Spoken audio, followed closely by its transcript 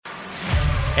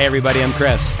Hey everybody, I'm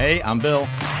Chris. Hey, I'm Bill.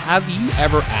 Have you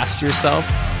ever asked yourself,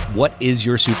 what is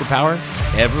your superpower?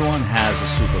 Everyone has a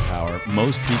superpower.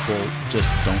 Most people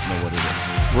just don't know what it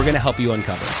is. We're going to help you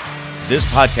uncover. This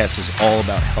podcast is all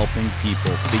about helping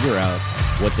people figure out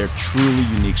what their truly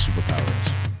unique superpower is.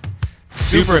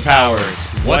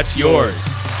 Superpowers, what's yours?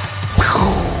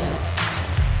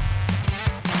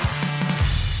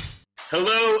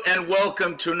 Hello and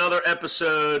welcome to another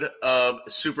episode of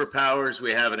Superpowers.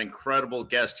 We have an incredible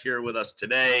guest here with us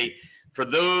today. For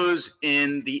those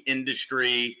in the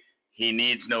industry, he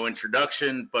needs no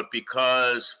introduction, but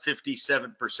because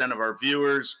 57% of our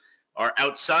viewers are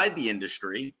outside the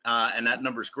industry, and that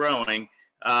number's growing,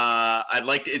 I'd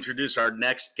like to introduce our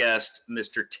next guest,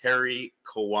 Mr. Terry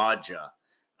Kawaja.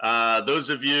 Those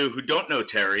of you who don't know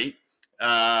Terry,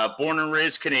 born and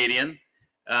raised Canadian,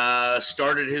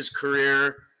 started his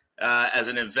career as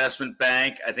an investment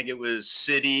bank. I think it was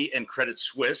Citi and Credit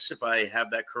Suisse, if I have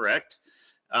that correct.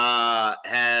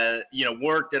 Had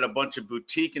worked at a bunch of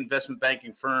boutique investment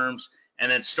banking firms,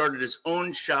 and then started his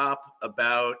own shop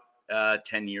about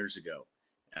 10 years ago.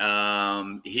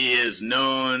 He is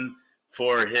known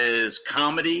for his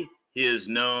comedy. He is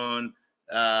known,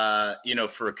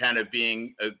 for kind of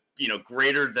being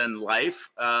greater than life,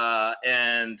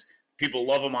 and people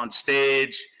love him on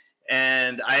stage.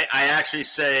 And I actually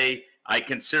say I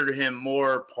consider him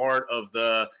more part of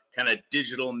the kind of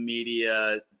digital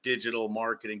media, digital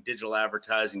marketing, digital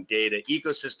advertising, data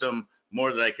ecosystem,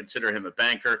 more than I consider him a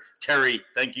banker. Terry,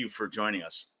 thank you for joining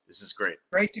us. This is great.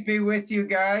 Great to be with you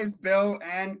guys, Bill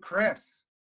and Chris.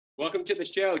 Welcome to the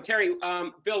show. Terry,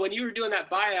 Bill, when you were doing that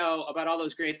bio about all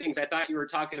those great things, I thought you were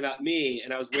talking about me,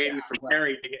 and I was waiting for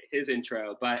Terry to get his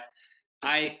intro. But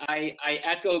I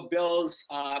echo Bill's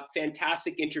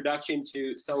fantastic introduction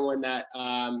to someone that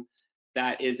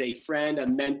is a friend, a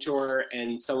mentor,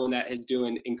 and someone that is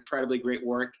doing incredibly great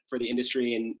work for the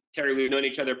industry. And Terry, we've known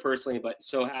each other personally, but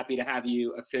so happy to have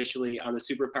you officially on the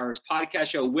Superpowers podcast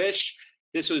show. Wish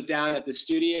this was down at the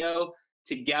studio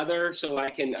together, so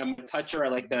I'm a toucher. I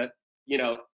like to,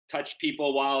 touch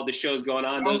people while the show's going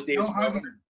on. Those days are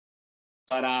over.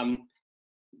 But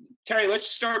Terry, let's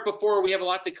start before we have a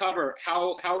lot to cover.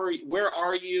 Where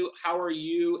are you? How are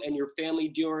you and your family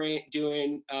doing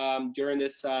during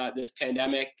this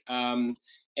pandemic?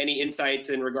 Any insights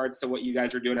in regards to what you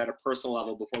guys are doing at a personal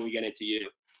level before we get into you?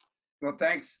 Well,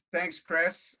 thanks,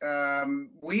 Chris.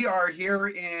 We are here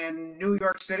in New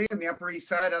York City on the Upper East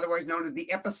Side, otherwise known as the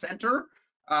epicenter.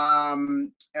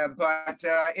 But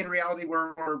in reality,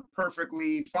 we're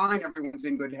perfectly fine. Everyone's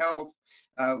in good health.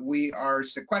 We are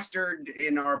sequestered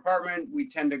in our apartment. We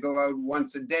tend to go out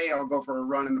once a day. I'll go for a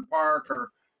run in the park,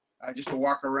 or just to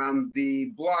walk around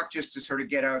the block, just to sort of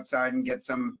get outside and get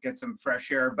some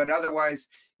fresh air. But otherwise,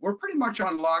 we're pretty much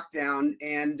on lockdown.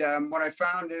 And what I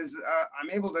found is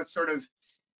I'm able to sort of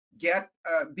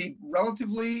be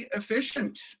relatively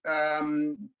efficient.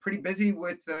 Pretty busy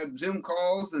with Zoom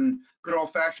calls and good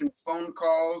old-fashioned phone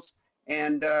calls,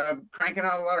 and cranking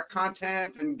out a lot of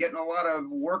content and getting a lot of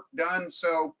work done.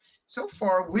 So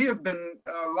far we have been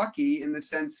lucky in the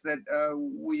sense that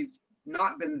we've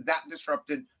not been that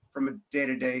disrupted from a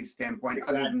day-to-day standpoint.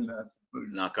 Other than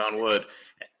knock on wood.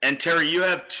 And Terry, you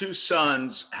have two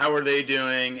sons. How are they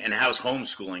doing, and how's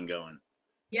homeschooling going?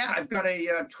 Yeah, I've got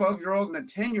a 12-year-old and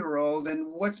a 10-year-old, and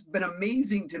what's been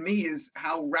amazing to me is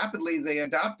how rapidly they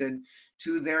adopted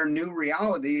to their new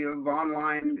reality of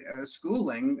online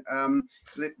schooling.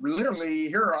 Literally,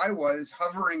 here I was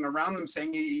hovering around them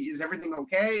saying, is everything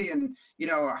okay? And,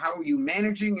 how are you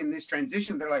managing in this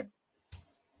transition? They're like,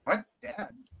 what,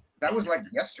 Dad? That was like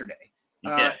yesterday.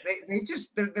 Yeah.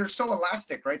 They're so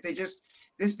elastic, right?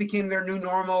 This became their new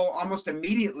normal almost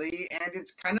immediately, and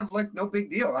it's kind of like no big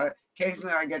deal.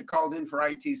 Occasionally I get called in for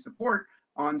IT support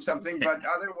on something, but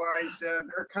otherwise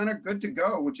they're kind of good to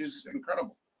go, which is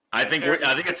incredible. I think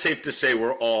it's safe to say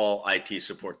we're all IT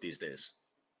support these days.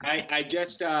 I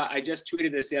just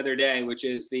tweeted this the other day, which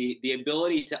is the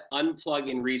ability to unplug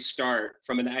and restart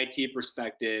from an IT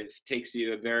perspective takes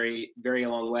you a very, very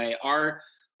long way. Our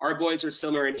boys are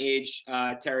similar in age,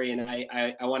 Terry, and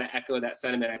I want to echo that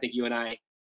sentiment. I think you and I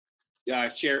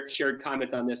shared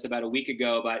comment on this about a week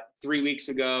ago, about 3 weeks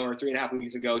ago or 3.5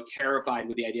 weeks ago, terrified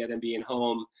with the idea of them being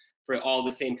home for all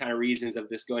the same kind of reasons of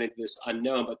this going into this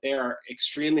unknown. But they are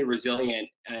extremely resilient,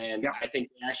 and I think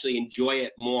they actually enjoy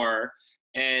it more.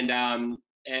 And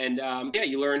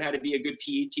you learn how to be a good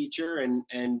PE teacher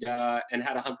and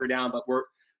how to hunker down. But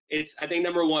I think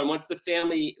number one, once the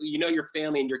family, your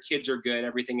family and your kids are good,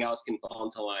 everything else can fall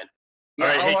into line.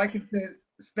 Yeah, all I can say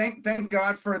thank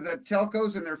God for the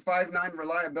telcos and their 5.9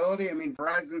 reliability. I mean,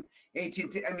 Verizon,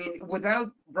 AT&T. I mean,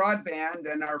 without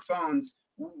broadband and our phones,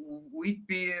 we'd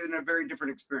be in a very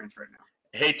different experience right now.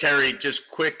 Hey, Terry, just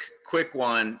quick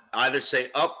one. Either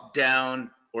say up,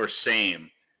 down, or same.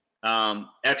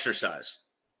 Exercise,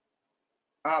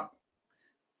 Up,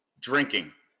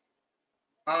 drinking,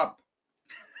 up,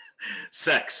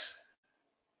 sex.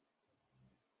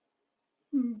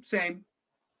 same.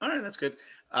 All right, that's good.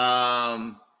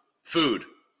 Food.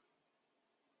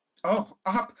 Oh,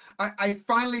 up. I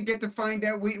finally get to find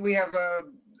out. We have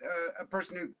a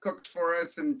person who cooks for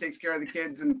us and takes care of the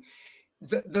kids, and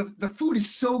the food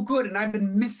is so good, and I've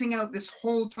been missing out this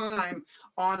whole time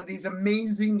on these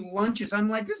amazing lunches. I'm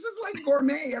like, this is like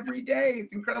gourmet every day.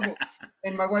 It's incredible.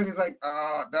 And my wife is like,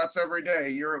 that's every day.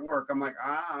 You're at work. I'm like,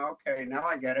 okay, now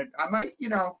I get it. I might,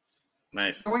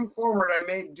 Nice. going forward, I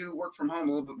may do work from home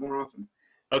a little bit more often.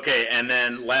 Okay, and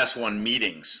then last one,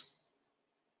 meetings.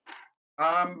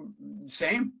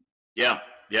 Same. Yeah,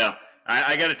 yeah.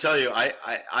 I got to tell you,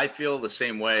 I feel the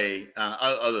same way.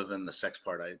 Other than the sex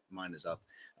part, mine is up.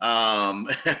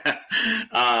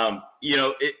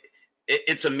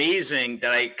 It's amazing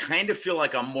that I kind of feel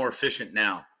like I'm more efficient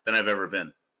now than I've ever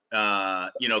been.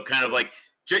 Kind of like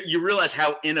you realize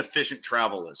how inefficient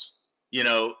travel is.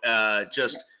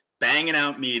 Just banging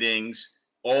out meetings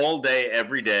all day,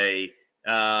 every day.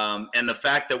 And the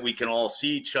fact that we can all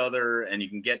see each other and you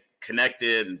can get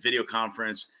connected and video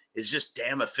conference is just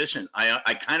damn efficient.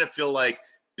 I kind of feel like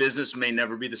business may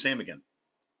never be the same again.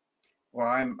 Well,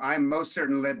 I'm most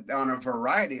certainly on a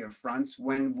variety of fronts.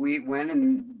 When we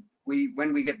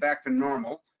get back to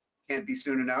normal, can't be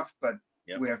soon enough, but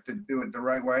Yep. we have to do it the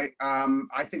right way.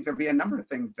 I think there'll be a number of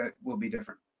things that will be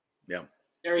different. Yeah.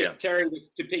 Terry, Yeah. Terry,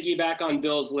 to piggyback on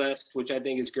Bill's list, which I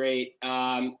think is great,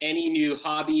 any new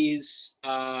hobbies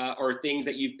or things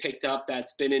that you've picked up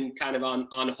that's been in kind of on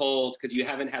hold because you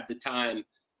haven't had the time,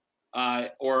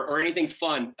 or anything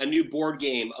fun, a new board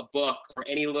game, a book, or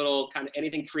any little kind of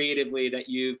anything creatively that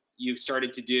you've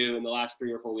started to do in the last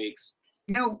 3 or 4 weeks?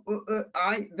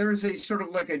 There's a sort of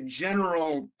like a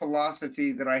general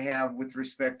philosophy that I have with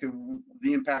respect to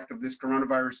the impact of this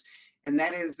coronavirus, and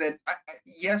that is that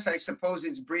yes, I suppose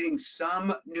it's breeding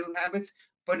some new habits,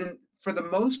 but for the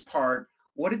most part,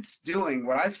 what it's doing,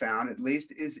 what I found at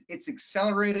least, is it's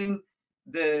accelerating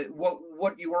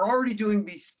what you were already doing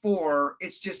before.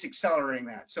 It's just accelerating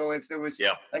that. So if there was,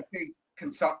 Yeah. like, say,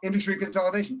 industry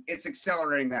consolidation, it's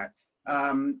accelerating that.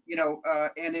 And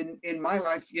in my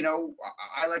life,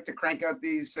 I like to crank out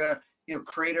these,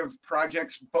 creative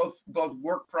projects, both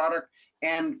work product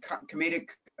and comedic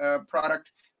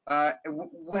product,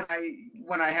 when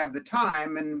I have the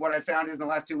time. And what I found is in the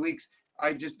last 2 weeks,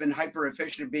 I've just been hyper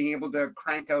efficient at being able to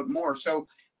crank out more. So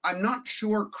I'm not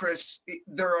sure, Chris,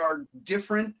 there are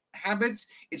different habits.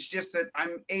 It's just that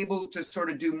I'm able to sort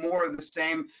of do more of the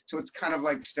same. So it's kind of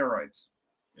like steroids.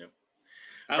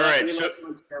 All right, We like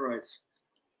on steroids.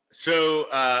 So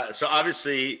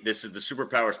obviously this is the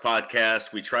Superpowers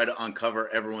podcast. We try to uncover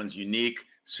everyone's unique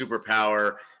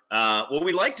superpower. What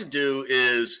we like to do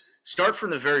is start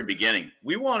from the very beginning.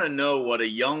 We want to know what a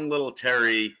young little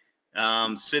Terry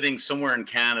sitting somewhere in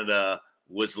Canada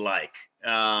was like.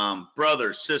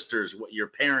 Brothers, sisters, what your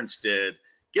parents did.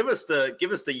 Give us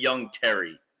the young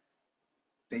Terry.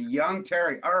 The young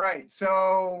Terry. All right.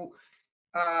 So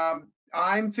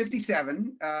I'm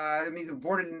 57. I mean,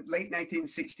 born in late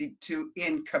 1962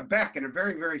 in Quebec, in a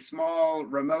very, very small,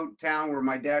 remote town where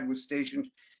my dad was stationed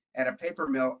at a paper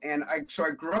mill. And I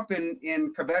grew up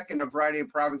in Quebec and a variety of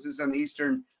provinces on the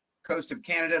eastern coast of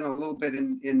Canada and a little bit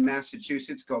in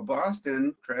Massachusetts. Go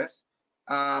Boston, Chris.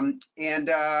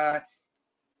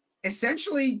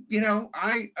 Essentially,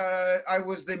 I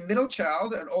was the middle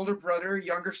child, an older brother,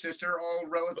 younger sister, all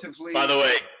relatively. By the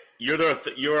way,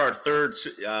 you're our third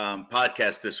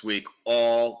podcast this week.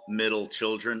 All middle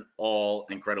children, all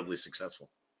incredibly successful.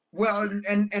 Well,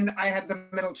 and I had the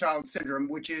middle child syndrome,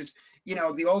 which is,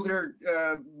 the older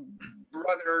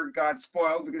brother got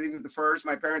spoiled because he was the first.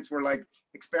 My parents were like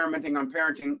experimenting on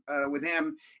parenting with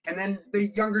him, and then the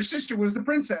younger sister was the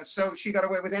princess, so she got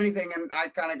away with anything, and I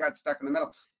kind of got stuck in the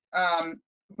middle.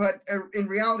 But in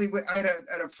reality, I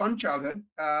had a fun childhood.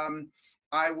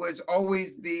 I was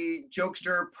always the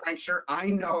jokester, prankster. I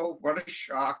know, what a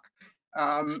shock.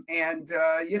 I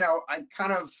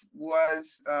kind of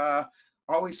was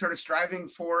always sort of striving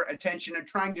for attention and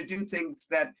trying to do things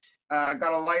that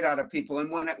got a light out of people.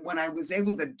 And when I was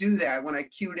able to do that, when I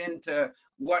cued into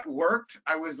what worked,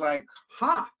 I was like,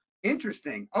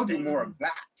 interesting. I'll do more of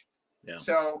that. Yeah.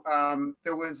 So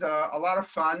there was a lot of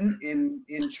fun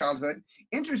in childhood.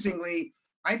 Interestingly,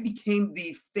 I became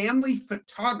the family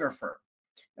photographer.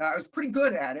 I was pretty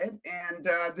good at it, and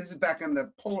this is back in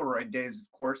the Polaroid days,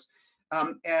 of course.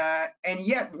 And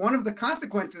yet, one of the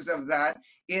consequences of that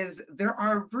is there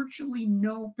are virtually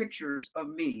no pictures of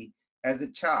me as a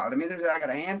child. I mean, I got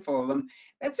a handful of them.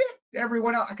 That's it.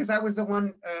 Everyone else, because I was the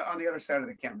one on the other side of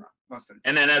the camera most of the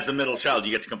And time. then as a middle child,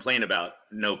 you get to complain about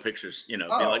no pictures, being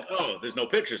like, oh, there's no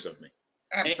pictures of me.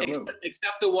 Absolutely.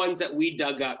 Except the ones that we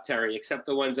dug up, Terry. Except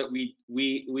the ones that we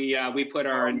put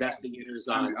our Yes. investigators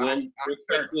on, I'm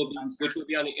which will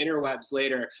be on the interwebs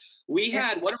later. We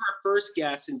had one of our first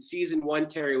guests in season 1,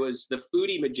 Terry, was the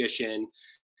foodie magician,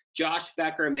 Josh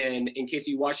Beckerman. In case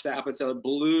you watched that episode,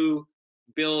 blew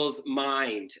Bill's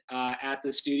mind at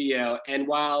the studio. And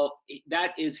while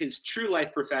that is his true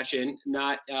life profession,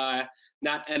 not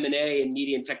M&A and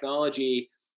media and technology,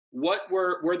 what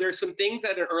were there some things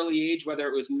at an early age, whether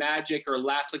it was magic or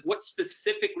laughs, like what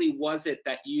specifically was it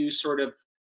that you sort of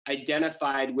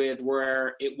identified with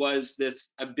where it was this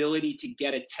ability to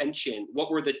get attention?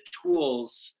 What were the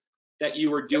tools that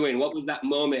you were doing? What was that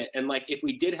moment? And like, if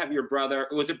we did have your brother,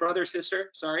 was it brother or sister?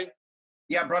 Sorry.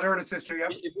 Yeah, brother and a sister.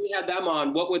 Yep. If we had them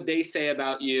on, what would they say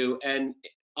about you? And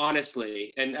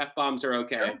honestly, and F-bombs are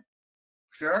okay.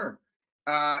 Sure.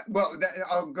 Well,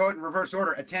 I'll go in reverse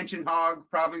order. Attention hog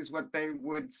probably is what they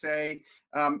would say.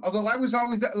 Although I was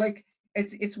always like,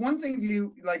 it's one thing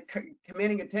you like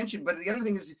commanding attention, but the other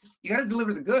thing is you got to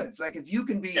deliver the goods. Like if you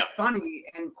can be funny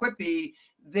and quippy,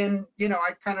 then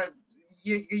I kind of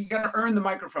you got to earn the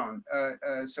microphone,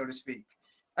 so to speak.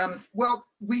 Well,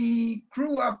 we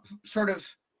grew up sort of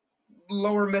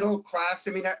lower middle class.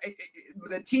 I mean,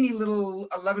 the teeny little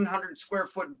 1,100 square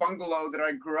foot bungalow that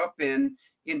I grew up in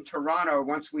Toronto,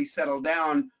 once we settled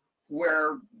down,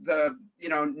 where the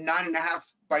 9.5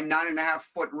 by 9.5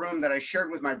 foot room that I shared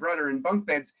with my brother in bunk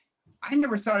beds, I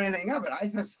never thought anything of it. I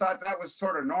just thought that was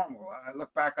sort of normal. I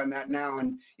look back on that now,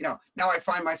 and now I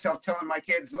find myself telling my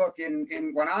kids, look,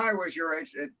 in when I was your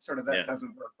age, it sort of that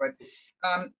doesn't work. But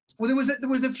well, there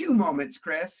was a few moments,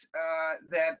 Chris,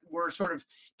 that were sort of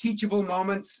teachable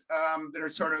moments, that are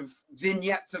sort of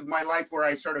vignettes of my life where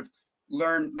I sort of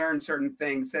learned certain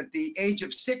things. At the age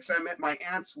of 6, I'm at my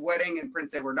aunt's wedding in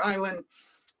Prince Edward Island,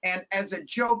 and as a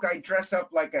joke, I dress up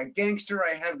like a gangster.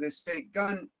 I have this fake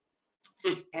gun,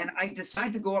 and I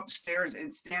decide to go upstairs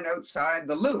and stand outside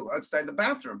the loo, outside the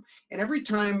bathroom. And every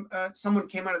time someone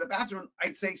came out of the bathroom,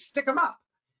 I'd say, "Stick them up,"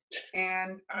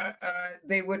 and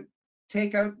they would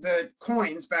take out the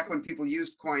coins, back when people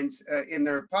used coins in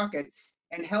their pocket,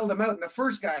 and held them out. And the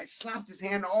first guy slapped his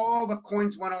hand, all the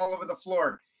coins went all over the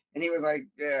floor. And he was like,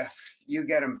 "Yeah, you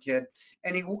get them, kid."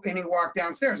 And he walked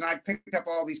downstairs, and I picked up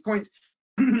all these coins.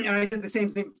 And I did the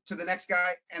same thing to the next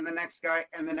guy and the next guy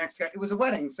and the next guy. It was a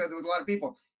wedding, so there was a lot of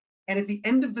people. And at the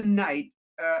end of the night,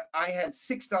 I had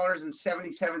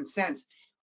 $6.77,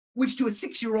 which to a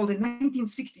 6-year-old in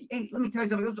 1968, let me tell you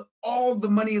something, it was all the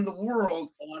money in the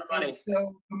world. A lot of money. And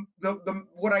so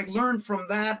what I learned from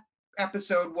that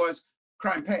episode was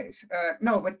crime pays.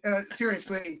 No, but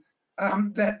seriously,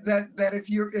 that if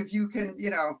you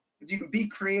can be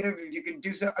creative, if you can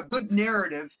do so, a good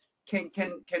narrative can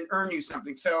earn you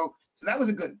something. So that was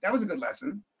a good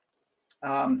lesson.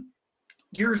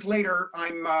 Years later,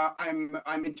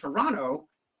 I'm in Toronto,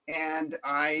 and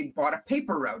I bought a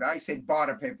paper route. I say bought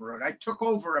a paper route. I took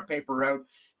over a paper route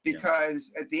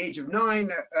because at the age of 9,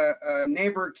 a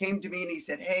neighbor came to me and he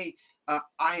said, "Hey,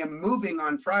 I am moving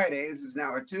on Friday. This is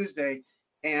now a Tuesday,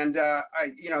 and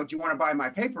do you want to buy my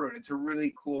paper route? It's a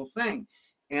really cool thing."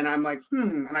 And I'm like,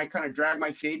 and I kind of drag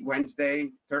my feet.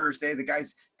 Wednesday, Thursday, the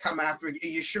guy's coming after me.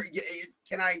 "You sure?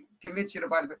 Can I convince you to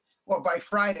buy the?" Well, by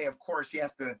Friday, of course, he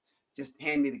has to just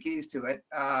hand me the keys to it.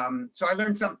 So I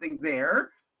learned something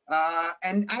there.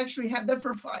 And I actually had that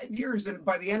for 5 years. And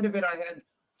by the end of it, I had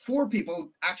 4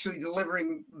 people actually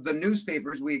delivering the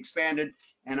newspapers. We expanded,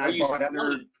 and I bought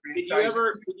other franchises.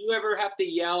 Did you ever have to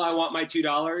yell, "I want my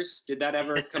 $2"? Did that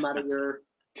ever come out of your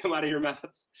mouth?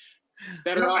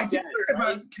 Better off I did learn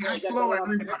about right? cash flow. I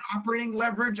learned about operating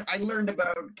leverage. I learned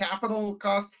about capital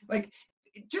costs, like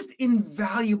just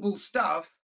invaluable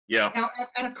stuff. Yeah. Now,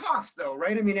 at a cost, though,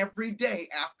 right? I mean, every day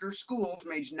after school,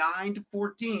 from age 9 to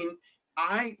 14,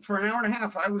 for an hour and a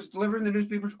half, I was delivering the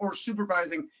newspapers or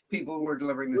supervising people who were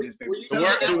delivering the newspapers.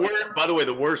 By the way,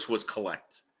 the worst was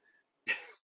collect.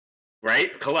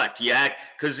 Right? Collect. Yeah.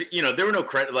 Because, there were no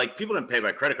credit, like people didn't pay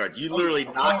by credit cards. You literally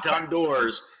knocked on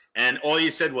doors and all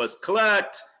you said was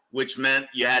collect, which meant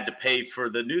you had to pay for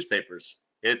the newspapers.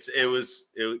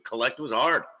 Collect was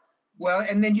hard. Well,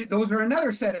 and then those are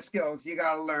another set of skills you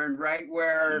got to learn, right?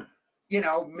 Where,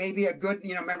 maybe a good,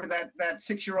 remember that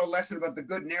 6-year-old lesson about the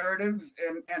good narrative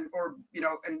or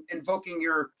invoking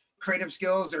your creative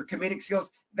skills or comedic skills.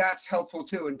 That's helpful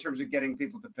too in terms of getting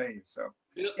people to pay you. So,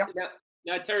 yeah.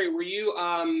 Now, Terry, were you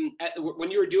when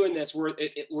you were doing this, were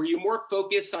you more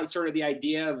focused on sort of the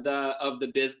idea of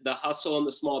the hustle and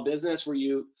the small business? Were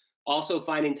you also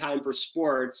finding time for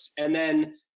sports? And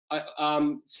then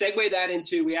segue that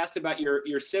into, we asked about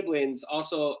your siblings.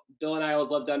 Also, Bill and I always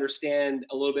love to understand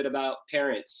a little bit about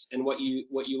parents and what you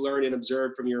learned and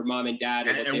observed from your mom and dad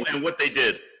and what they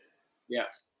did. Yeah.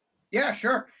 Yeah,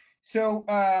 sure. So,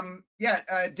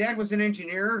 Dad was an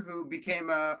engineer who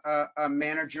became a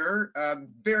manager,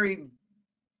 very,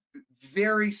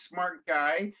 very smart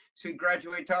guy. So he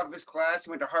graduated top of his class. He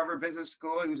went to Harvard Business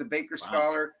School. He was a Baker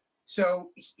Scholar.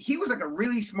 So he was like a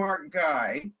really smart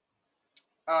guy.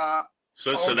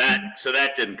 So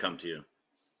that didn't come to you?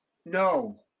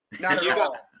 No, not at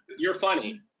all. You're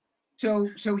funny.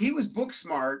 So he was book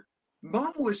smart.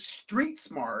 Mom was street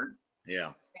smart.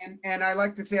 Yeah. And I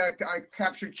like to say I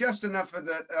captured just enough of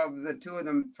the two of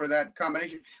them for that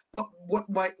combination. But what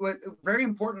very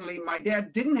importantly, my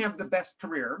dad didn't have the best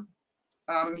career.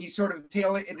 He sort of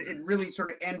it really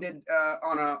sort of ended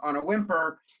on a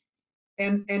whimper.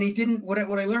 And he didn't, what I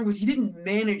learned was he didn't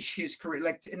manage his career.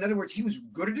 Like, in other words, he was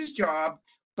good at his job,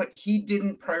 but he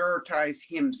didn't prioritize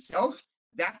himself.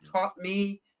 That taught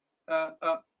me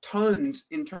tons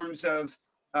in terms of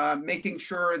making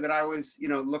sure that I was,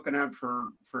 looking out for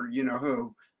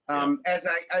who. As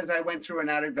I went through and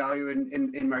added value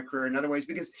in my career in other ways,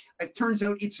 because it turns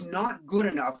out it's not good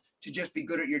enough to just be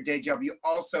good at your day job. You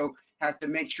also have to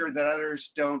make sure that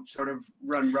others don't sort of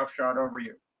run roughshod over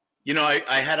you.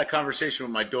 I had a conversation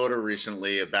with my daughter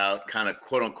recently about kind of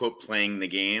quote unquote playing the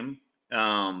game.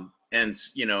 And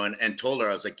told her,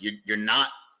 I was like, you're not,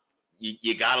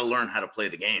 you got to learn how to play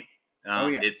the game.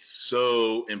 It's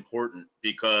so important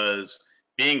because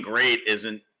being great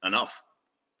isn't enough.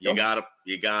 You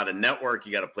gotta network,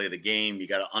 you gotta play the game, you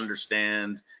gotta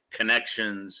understand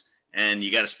connections, and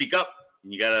you gotta speak up,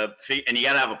 and you gotta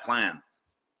have a plan.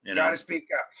 Gotta speak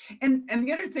up. And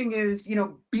the other thing is,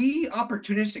 be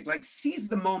opportunistic, like seize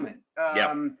the moment.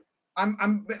 I'm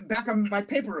back on my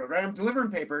paper route, right? I'm delivering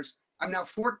papers. I'm now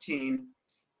 14,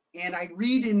 and I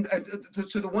read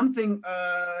so the one thing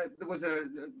that was a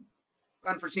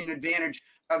unforeseen advantage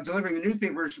of delivering the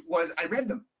newspapers was I read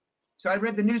them. So I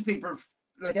read the newspaper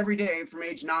like every day from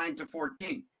age 9 to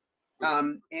 14.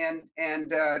 And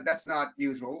that's not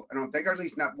usual, I don't think, or at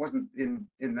least wasn't in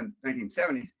the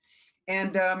 1970s.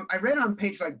 And I read on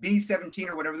page like B17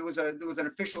 or whatever, there was an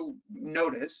official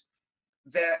notice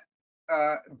that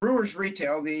Brewers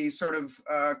Retail, the sort of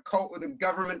the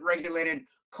government regulated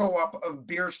co-op of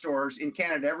beer stores in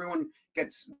Canada, everyone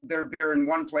gets their beer in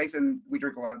one place, and we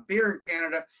drink a lot of beer in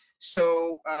Canada.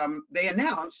 So they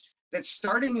announced that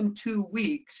starting in 2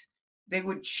 weeks, they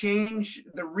would change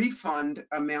the refund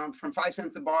amount from 5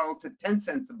 cents a bottle to 10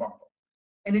 cents a bottle.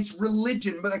 And it's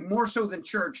religion, but like more so than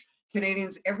church.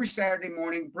 Canadians every Saturday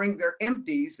morning bring their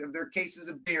empties of their cases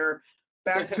of beer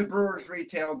back to Brewers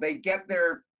Retail. They get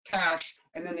their cash,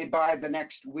 and then they buy the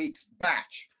next week's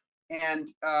batch.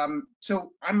 And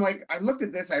so I'm like, I looked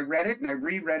at this, I read it, and I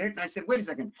reread it, and I said, wait a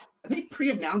second, are they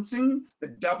pre-announcing the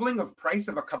doubling of price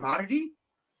of a commodity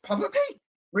publicly?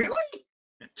 Really?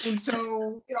 And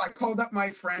so, I called up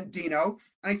my friend Dino,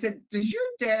 and I said, does your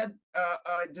dad,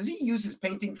 does he use his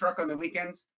painting truck on the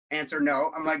weekends? Answer,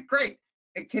 no. I'm like, great.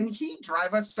 Can he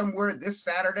drive us somewhere this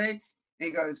Saturday? And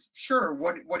he goes, sure.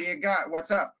 What do you got?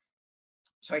 What's up?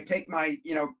 So I take my,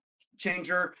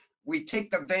 changer. We take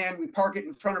the van, we park it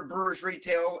in front of Brewers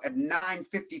Retail at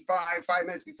 9:55, 5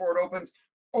 minutes before it opens,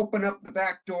 open up the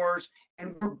back doors,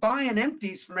 and we're buying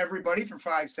empties from everybody for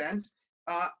 5 cents.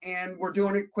 And we're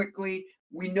doing it quickly.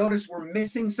 We notice we're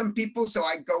missing some people. So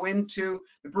I go into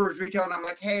the Brewers Retail and I'm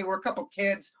like, hey, we're a couple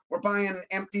kids. We're buying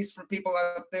empties from people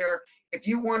out there. If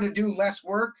you want to do less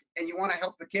work and you want to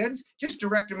help the kids, just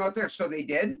direct them out there. So they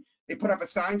did. They put up a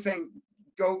sign saying,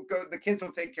 go, the kids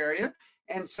will take care of you.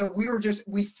 And so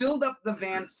we filled up the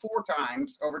van 4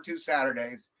 times over 2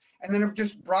 Saturdays, and then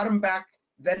just brought them back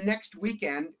the next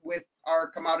weekend with our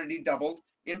commodity doubled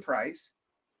in price.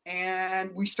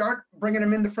 And we start bringing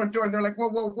them in the front door, and they're like,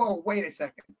 whoa, wait a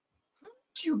second. How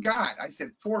much you got? I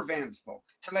said, 4 vans full.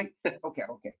 They're like,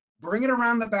 okay. Bring it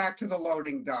around the back to the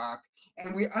loading dock.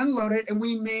 And we unload it, and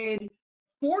we made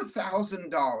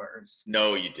 $4,000.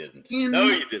 No, you didn't. No,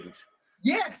 you didn't.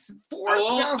 Yes,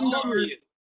 $4,000.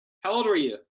 How old were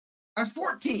you? I was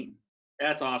 14.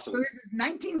 That's awesome. So this is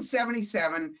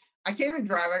 1977. I can't even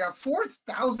drive. I got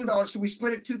 $4,000. So we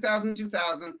split it 2,000.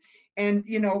 And,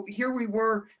 here we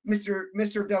were, Mr.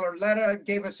 Delarletta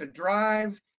gave us a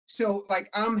drive. So like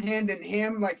I'm handing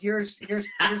him like here's His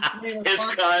 $300. cut. Wait a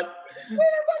minute,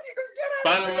 he goes, get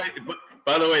out of here.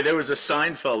 By the way, there was a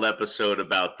Seinfeld episode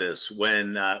about this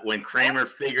when Kramer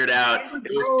figured out Kramer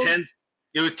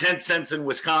it was 10 cents in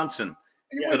Wisconsin.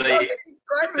 He So was they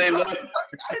driving across looked.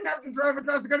 I didn't have to drive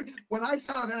across the country. When I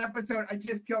saw that episode, I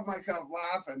just killed myself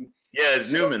laughing. Yeah,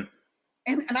 it's Newman.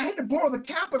 And I had to borrow the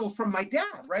capital from my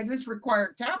dad, right? This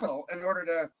required capital in order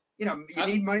to, you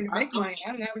need money to make money.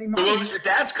 I didn't have any money. So what was your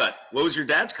dad's cut? What was your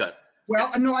dad's cut?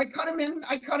 Well, no, I cut him in.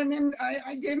 I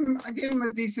gave him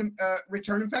a decent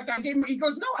return. In fact, he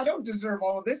goes, no, I don't deserve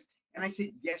all of this. And I said,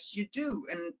 yes, you do.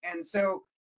 And so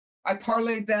I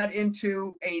parlayed that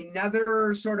into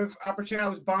another sort of opportunity. I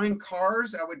was buying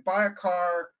cars. I would buy a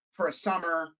car for a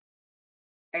summer,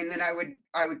 and then I would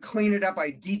clean it up.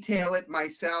 I detail it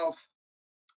myself,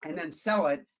 and then sell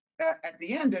it at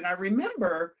the end. And I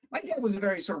remember my dad was a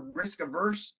very sort of risk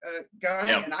averse guy,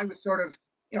 Yep. and I was sort of,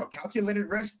 calculated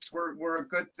risks were a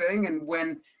good thing. And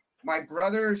when my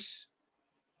brother's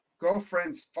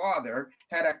girlfriend's father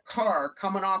had a car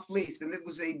coming off lease, and it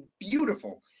was a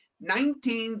beautiful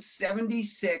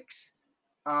 1976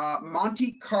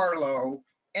 Monte Carlo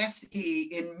SE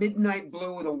in midnight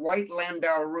blue with a white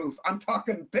Landau roof. I'm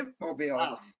talking Pimpmobile.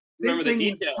 Wow. This Remember the thing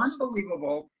details. was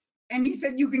unbelievable. And he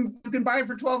said, you can buy it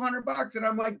for $1,200. And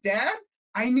I'm like, Dad,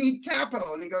 I need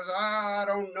capital. And he goes, I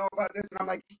don't know about this. And I'm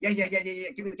like, yeah. Give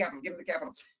me the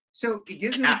capital. So he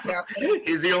gives me the capital.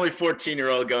 He's the only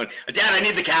 14-year-old going, Dad, I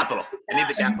need the capital. I need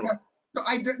the capital. So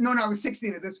I was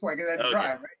 16 at this point because I didn't Okay.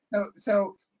 drive, right?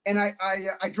 So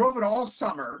I drove it all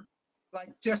summer, like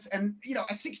a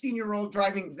 16-year-old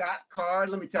driving that car.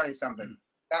 Let me tell you something.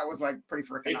 That was like pretty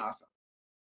freaking awesome.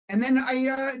 And then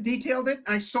I detailed it,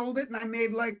 I sold it, and I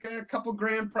made like a couple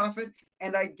grand profit.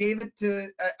 And I gave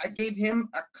him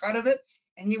a cut of it,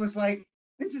 and he was like,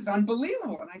 "This is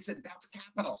unbelievable." And I said, "That's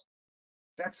capital.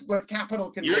 That's what capital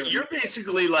can do." You're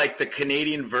basically like the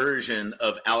Canadian version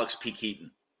of Alex P.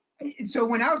 Keaton. So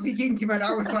when Alex P. Keaton came out,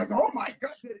 I was like, "Oh my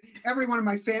God!" Everyone in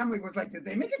my family was like, "Did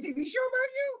they make a TV show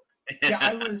about you?" Yeah,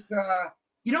 I was.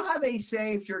 You know how they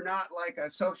say if you're not like a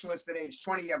socialist at age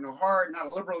 20, you have no heart, not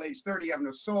a liberal at age 30, you have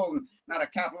no soul, and not a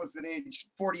capitalist at age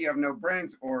 40, you have no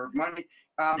brains or money.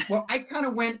 Well, I kind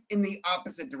of went in the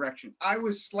opposite direction. I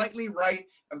was slightly right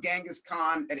of Genghis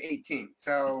Khan at 18.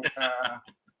 So,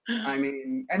 I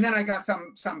mean, and then I got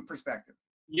some perspective.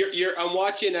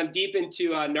 I'm deep into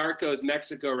Narcos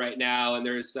Mexico right now, and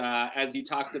there's as you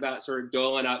talked about, sort of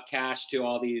doling out cash to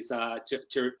all these to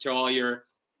all your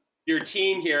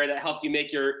team here that helped you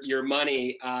make your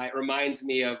money. It reminds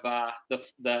me of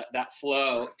that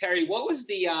flow. Terry, what was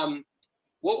it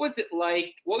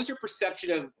like? What was your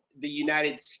perception of the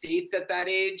United States at that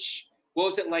age? What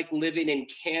was it like living in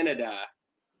Canada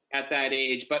at that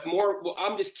age? But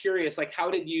I'm just curious, like,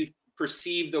 how did you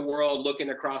perceive the world looking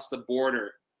across the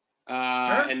border? Sure.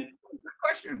 And good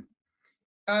question.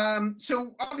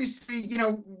 So obviously,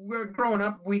 we're growing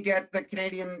up, we get the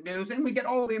Canadian news and we get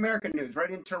all the American news, right?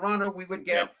 In Toronto, we would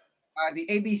get the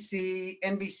ABC,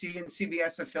 NBC, and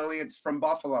CBS affiliates from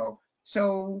Buffalo.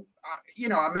 So,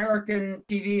 American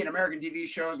TV and American TV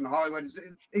shows in Hollywood is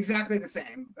exactly the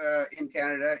same in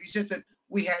Canada. It's just that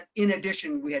in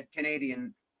addition, we had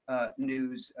Canadian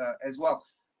news as well.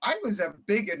 I was a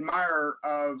big admirer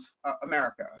of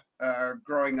America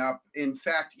growing up. In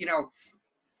fact,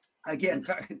 again,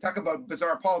 talk about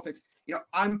bizarre politics.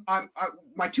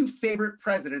 My two favorite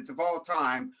presidents of all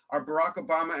time are Barack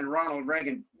Obama and Ronald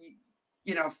Reagan.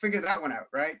 Figure that one out,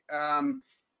 right?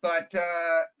 By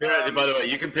the way,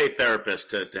 you can pay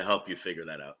therapists to help you figure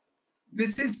that out.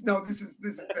 This is we're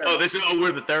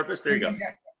the therapists. There you go.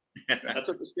 Yeah. That's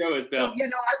what the show is, Bill.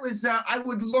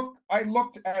 I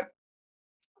looked at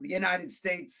the United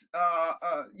States,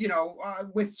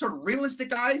 with sort of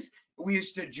realistic eyes. We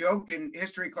used to joke in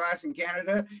history class in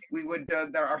Canada. We would,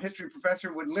 our history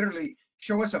professor would literally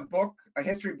show us a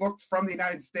history book from the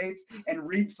United States, and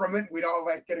read from it. We'd all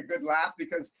get a good laugh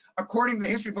because according to the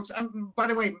history books, by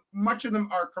the way, much of them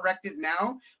are corrected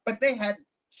now, but they had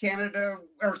they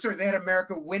had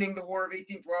America winning the War of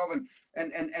 1812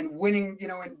 and winning,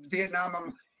 in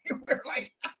Vietnam. We're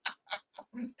like,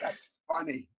 that's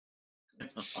funny.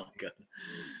 Oh, God.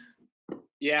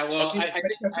 Yeah, well,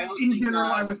 in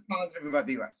general, I was positive about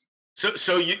the U.S.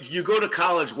 So you go to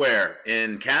college where?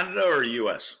 In Canada or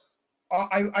U.S.?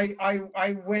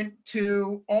 I went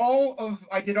to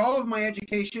I did all of my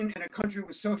education in a country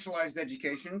with socialized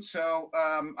education. So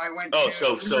I went.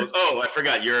 I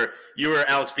forgot. You were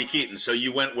Alex P. Keaton, so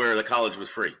you went where the college was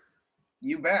free.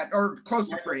 You bet, or close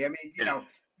to free. I mean,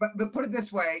 but put it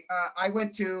this way, I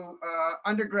went to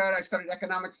undergrad. I studied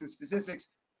economics and statistics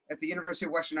at the University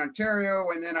of Western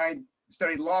Ontario, and then I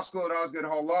studied law school at Osgoode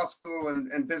Hall Law School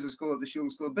and business school at the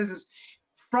School of Business.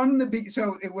 From the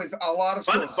so it was a lot of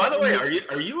school. By the way,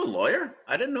 are you a lawyer?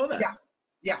 I didn't know that. Yeah,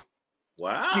 yeah.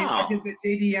 Wow. I mean, I did the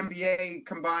JD MBA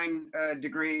combined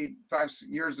degree, 5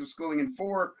 years of schooling in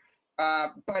 4.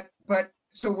 But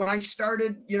so when I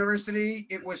started university,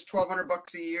 it was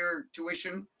 $1,200 a year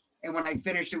tuition, and when I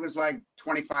finished, it was like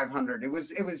 $2,500.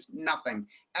 It was nothing,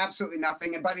 absolutely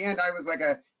nothing. And by the end, I was like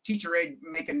a teacher aide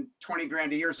making 20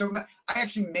 grand a year. So I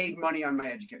actually made money on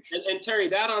my education. And Terry,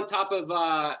 that on top of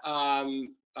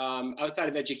outside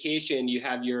of education, you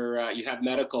have you have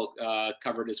medical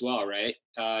covered as well, right?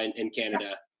 In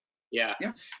Canada. Yeah.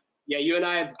 Yeah. Yeah. You and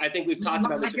I think we've talked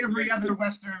about like this. every other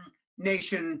Western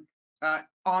nation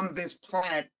on this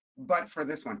planet, but for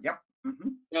this one. Yep. Mm-hmm.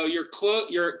 So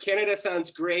your Canada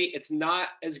sounds great. It's not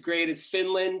as great as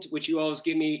Finland, which you always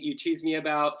you tease me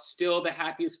about. Still the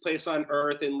happiest place on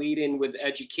earth and lead in with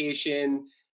education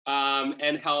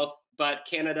and health. But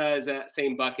Canada is that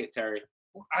same bucket, Terry.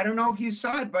 I don't know if you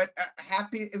saw it, but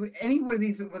any one of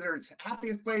these, whether it's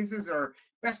happiest places or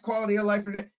best quality of life,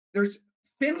 there's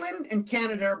Finland and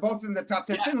Canada are both in the top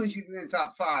 10. Yeah. Finland's usually in the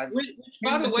top 5. Which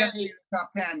by the way, definitely in the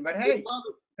top 10. But hey.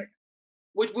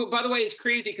 Which, by the way, is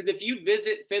crazy because if you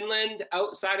visit Finland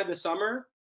outside of the summer,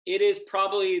 it is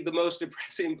probably the most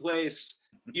depressing place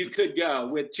you could go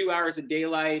with 2 hours of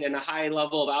daylight and a high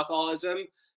level of alcoholism.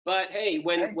 But hey,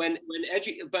 they're good at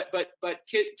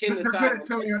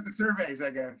filling out the surveys,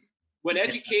 I guess. When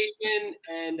education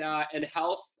and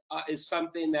health is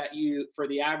something that for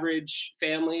the average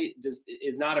family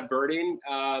is not a burden,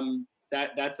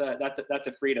 that's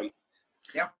a freedom.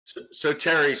 Yeah. So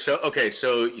Terry, so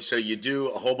you do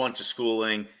a whole bunch of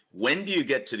schooling. When do you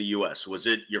get to the U.S.? Was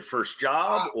it your first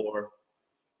job or?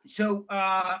 So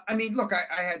I mean, look,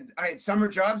 I had summer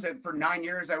jobs. For 9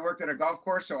 years, I worked at a golf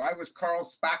course. So I was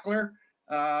Carl Spackler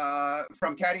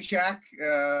from Caddyshack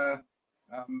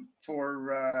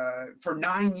for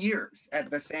 9 years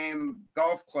at the same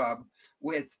golf club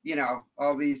with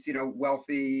all these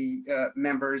wealthy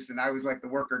members, and I was like the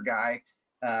worker guy.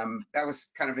 That was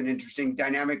kind of an interesting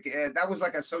dynamic. That was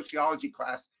like a sociology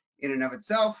class in and of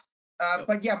itself.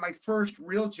 But yeah, my first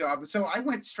real job. So I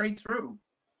went straight through.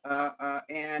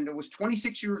 And I was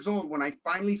 26 years old when I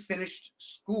finally finished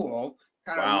school,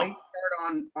 kind of late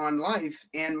start on life.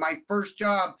 And my first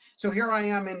job, so here I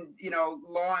am in,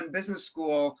 law and business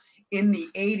school in the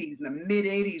 80s, in the mid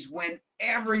 80s, when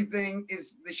everything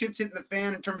the shit's hitting the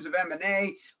fan in terms of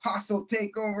M&A, hostile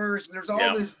takeovers, and there's all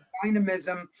this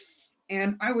dynamism.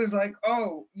 And I was like,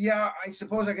 oh, yeah, I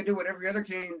suppose I could do what every other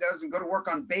Canadian does and go to work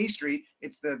on Bay Street.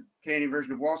 It's the Canadian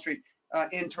version of Wall Street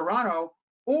in Toronto.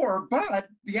 But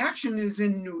the action is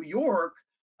in New York.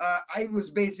 I was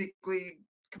basically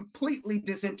completely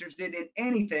disinterested in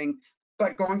anything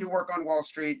but going to work on Wall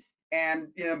Street. And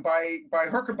by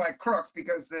hook or by crook,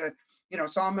 because the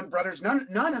Salomon Brothers, none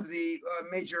of the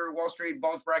major Wall Street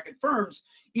bulge bracket firms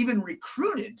even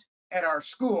recruited at our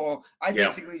school. I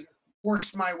basically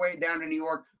forced my way down to New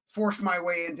York, forced my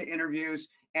way into interviews,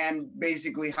 and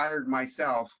basically hired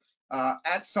myself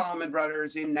at Salomon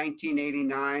Brothers in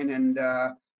 1989. And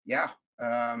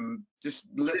just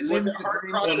lived the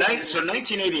dream. So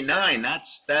 1989,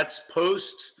 that's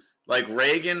post, like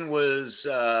Reagan was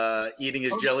eating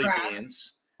his jelly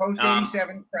beans. Post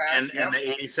 87 crash. And the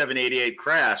 87, 88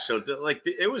 crash. So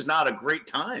it was not a great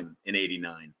time in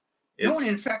 89. No, and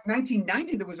in fact,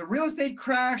 1990, there was a real estate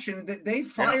crash, and they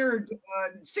fired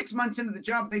 6 months into the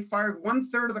job. They fired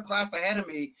 1/3 of the class ahead of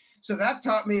me. So that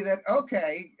taught me that,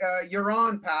 okay, you're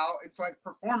on, pal. It's like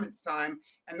performance time,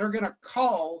 and they're going to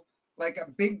cull like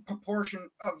a big proportion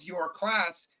of your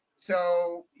class.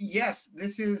 So yes,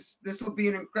 this will be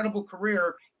an incredible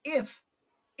career if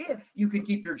you can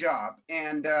keep your job.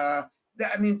 And I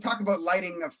mean, talk about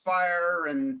lighting a fire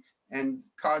and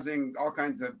causing all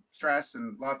kinds of stress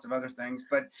and lots of other things,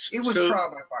 but it was trial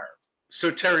by fire. So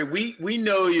Terry, we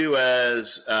know you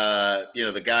as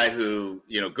the guy who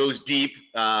goes deep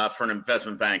for an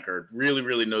investment banker,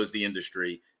 really knows the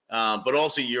industry, but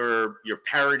also your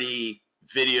parody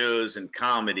videos and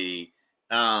comedy.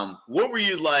 What were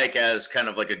you like as kind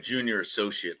of like a junior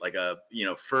associate, like a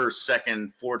first,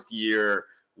 second, fourth year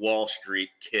Wall Street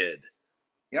kid?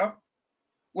 Yep.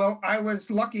 Well, I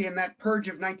was lucky in that purge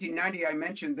of 1990 I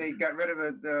mentioned. They got rid of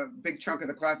the big chunk of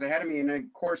the class ahead of me, and of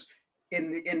course,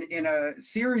 in a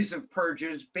series of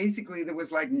purges, basically there was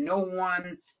like no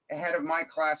one ahead of my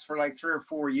class for like 3 or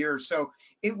 4 years. So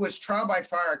it was trial by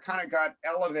fire. I kind of got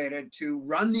elevated to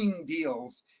running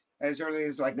deals as early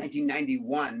as like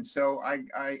 1991. So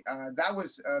that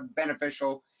was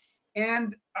beneficial.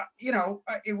 And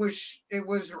it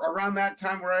was around that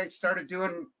time where I started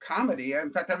doing comedy.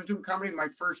 In fact, I was doing comedy my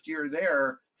first year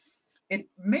there. It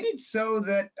made it so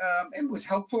that it was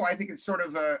helpful. I think it's sort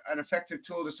of an effective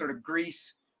tool to sort of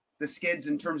grease the skids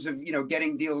in terms of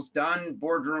getting deals done,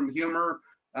 boardroom humor.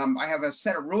 I have a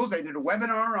set of rules. I did a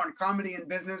webinar on comedy and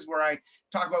business where I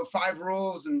talk about 5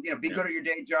 rules and be good at your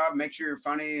day job, make sure you're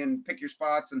funny, and pick your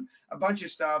spots, and a bunch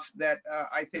of stuff that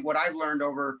I think what I've learned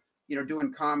over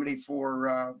doing comedy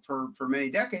for many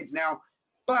decades now.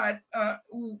 But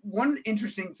one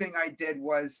interesting thing I did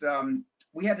was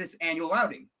we had this annual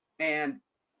outing, and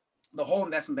the whole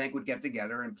investment bank would get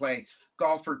together and play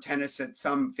golf or tennis at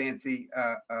some fancy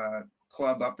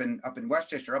club up in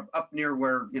Westchester, up near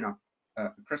where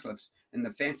Chris lives, in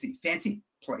the fancy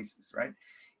places, right?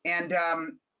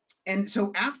 And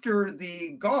so after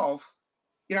the golf,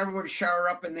 everyone would shower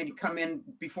up and then come in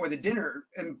before the dinner,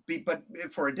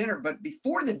 but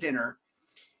before the dinner,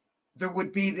 there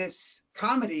would be this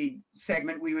comedy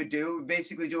segment we would do,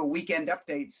 basically do a Weekend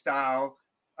Update style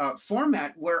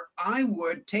format where I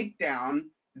would take down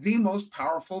the most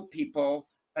powerful people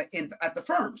at the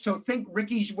firm. So think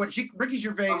Ricky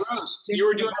Gervais. A roast. You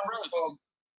were doing a roast.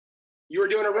 You were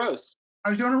doing a roast. I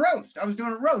was doing a roast. I was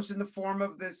doing a roast in the form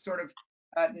of this sort of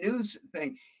news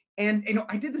thing. And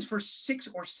I did this for 6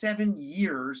 or 7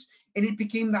 years, and it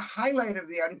became the highlight of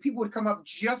the outing. People would come up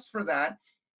just for that.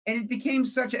 And it became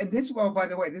by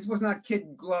the way, this was not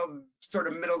kid glove sort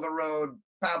of middle of the road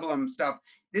pablum stuff.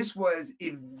 This was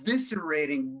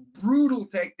eviscerating, brutal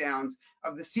takedowns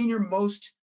of the senior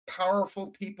most powerful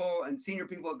people and senior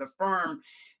people at the firm.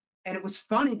 And it was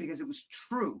funny because it was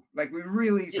true. Like, we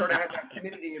really sort of had that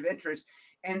community of interest.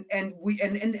 And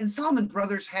Salomon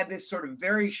Brothers had this sort of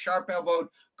very sharp elbowed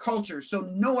culture. So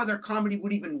no other comedy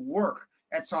would even work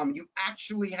at Salomon. You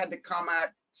actually had to come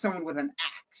at someone with an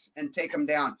axe and take them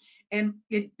down. And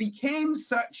it became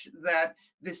such that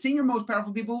the senior most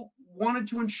powerful people wanted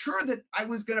to ensure that I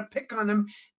was going to pick on them,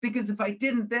 because if I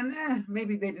didn't, then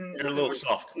maybe they didn't. They're a little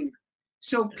soft.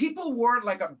 So people wore it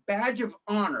like a badge of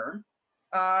honor,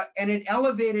 and it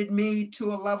elevated me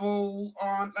to a level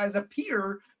as a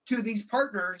peer to these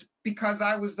partners, because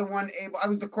I was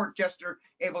the court jester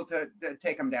able to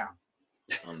take them down.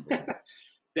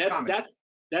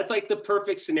 That's like the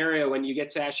perfect scenario when you get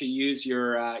to actually use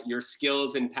your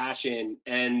skills and passion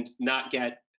and not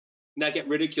get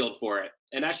ridiculed for it,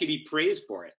 and actually be praised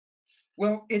for it.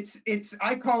 Well,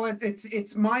 I call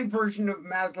it's my version of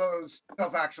Maslow's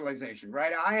self-actualization,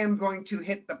 right? I am going to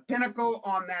hit the pinnacle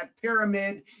on that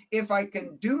pyramid if I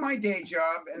can do my day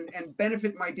job and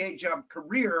benefit my day job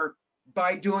career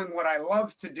by doing what I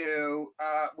love to do,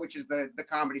 which is the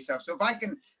comedy stuff. So if I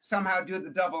can somehow do the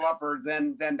double upper,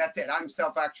 then that's it. I'm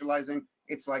self-actualizing.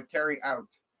 It's like Terry out.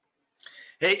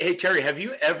 Hey Terry, have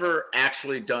you ever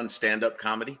actually done stand-up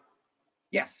comedy?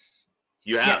 Yes.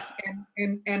 You have?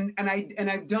 Yes, and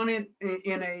I've done it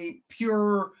in a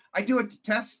pure. I do it to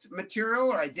test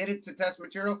material, or I did it to test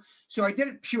material. So I did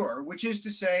it pure, which is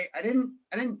to say, I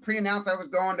didn't pre-announce I was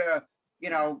going to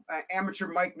amateur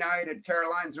mic night at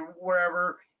Caroline's or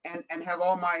wherever, and have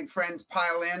all my friends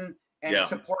pile in and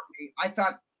support me. I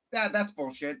thought that's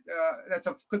bullshit.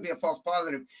 Could be a false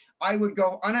positive. I would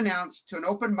go unannounced to an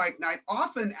open mic night,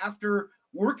 often after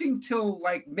working till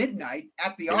like midnight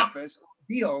at the office on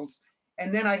deals.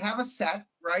 And then I'd have a set,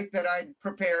 right, that I'd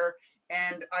prepare,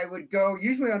 and I would go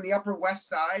usually on the Upper West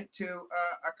Side to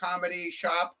a comedy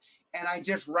shop, and I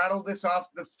just rattled this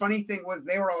off. The funny thing was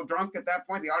they were all drunk at that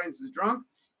point. The audience was drunk,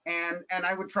 and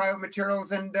I would try out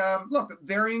materials, and look,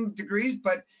 varying degrees,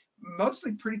 but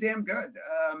mostly pretty damn good.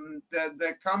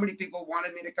 The comedy people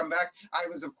wanted me to come back. I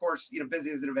was, of course, busy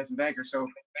as an investment banker, so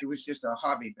it was just a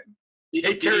hobby thing.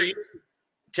 Hey,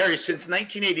 Terry, since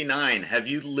 1989, have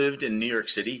you lived in New York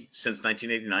City since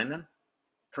 1989 then?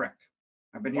 Correct.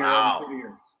 I've been here over 30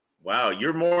 years. Wow,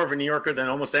 you're more of a New Yorker than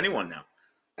almost anyone now.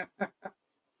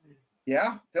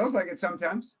 Yeah, feels like it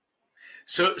sometimes.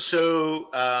 So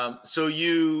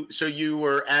you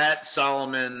were at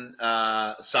Salomon,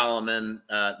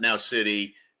 now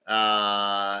City.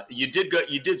 You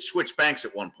did switch banks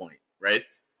at one point, right?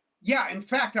 Yeah, in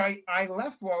fact, I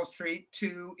left Wall Street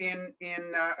in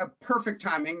a perfect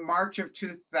timing, March of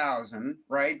 2000,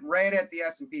 right at the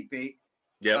S&P peak.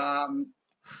 Yeah.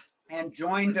 And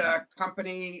joined a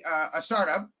company, a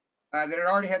startup that had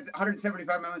already had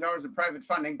 $175 million of private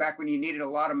funding back when you needed a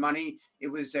lot of money. It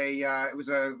was a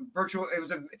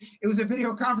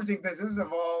video conferencing business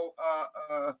of all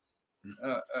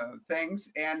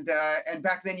things, and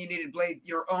back then you needed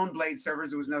your own Blade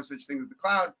servers. There was no such thing as the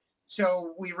cloud.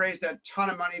 So we raised a ton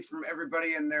of money from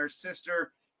everybody and their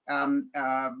sister,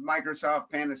 Microsoft,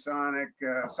 Panasonic,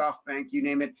 SoftBank, you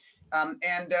name it.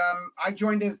 I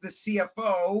joined as the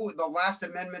CFO, the last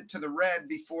amendment to the red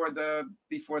before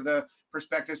the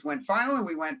prospectus went final, and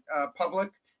we went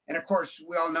public. And of course,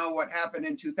 we all know what happened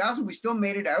in 2000. We still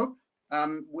made it out.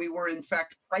 We were in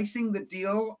fact pricing the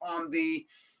deal on the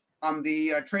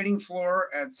trading floor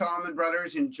at Salomon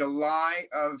Brothers in July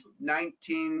of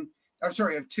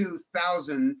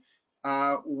 2000,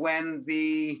 when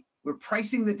we're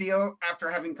pricing the deal after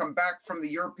having come back from the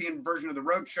European version of the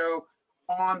roadshow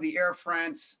on the Air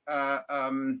France, what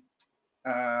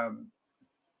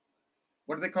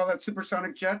do they call that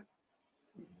supersonic jet?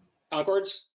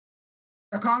 Concords?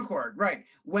 A Concorde, right,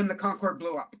 when the Concorde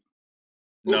blew up.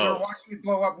 We No. were watching it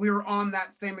blow up. We were on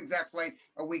that same exact flight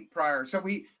a week prior. So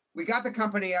we got the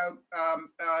company out.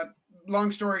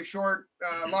 Long story short,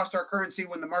 lost our currency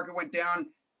when the market went down,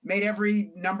 made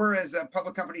every number as a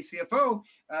public company CFO,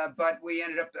 but we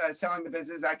ended up selling the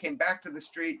business. I came back to the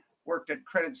street, worked at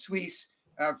Credit Suisse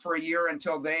for a year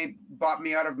until they bought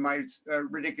me out of my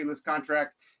ridiculous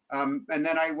contract. And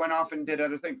then I went off and did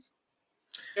other things.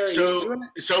 So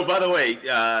by the way,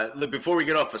 before we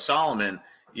get off of Solomon,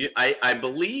 I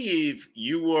believe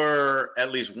you were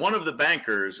at least one of the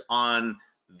bankers on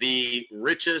the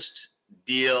richest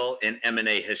deal in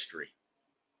M&A history,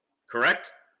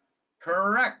 correct?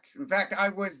 Correct. In fact, I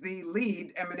was the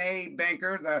lead M&A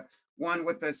banker, the one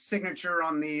with the signature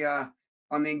on the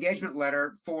engagement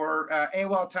letter for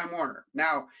AOL Time Warner.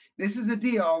 Now, this is a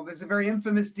deal. This is a very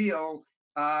infamous deal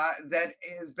that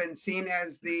has been seen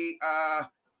as the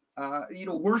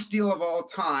worst deal of all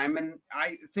time, and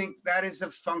I think that is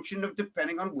a function of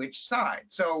depending on which side.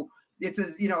 So it's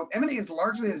M&A is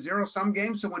largely a zero-sum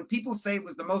game. So when people say it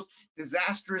was the most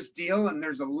disastrous deal, and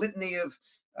there's a litany of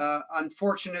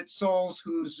unfortunate souls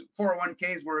whose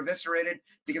 401ks were eviscerated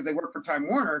because they work for Time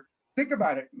Warner, think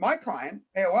about it. My client,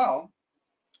 AOL,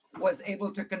 was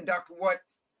able to conduct what,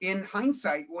 in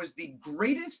hindsight, was the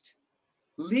greatest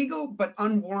legal but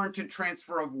unwarranted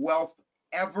transfer of wealth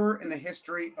ever in the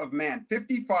history of man.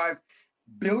 $55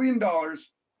 billion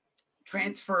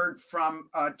transferred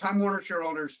from Time Warner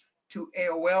shareholders to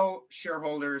AOL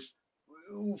shareholders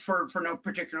for no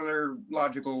particular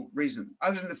logical reason,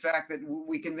 other than the fact that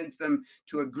we convinced them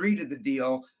to agree to the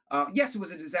deal. Yes, it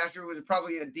was a disaster. It was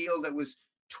probably a deal that was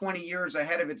 20 years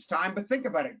ahead of its time, but think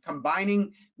about it.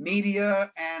 Combining media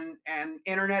and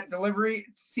internet delivery,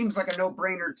 it seems like a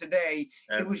no-brainer today.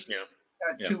 It was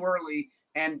too early.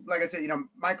 And like I said,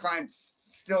 my client's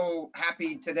still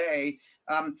happy today.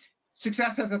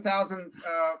 Success has 1,000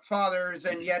 fathers,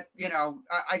 and yet,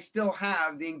 I still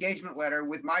have the engagement letter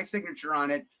with my signature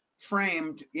on it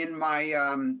framed in my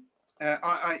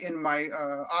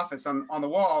office on the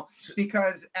wall,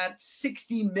 because at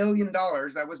 $60 million,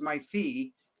 that was my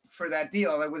fee for that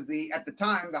deal. That was at the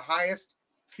time, the highest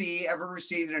fee ever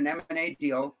received in an M&A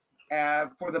deal.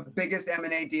 For the biggest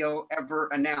M&A deal ever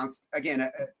announced.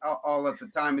 Again, all at the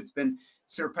time, it's been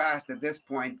surpassed at this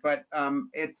point, but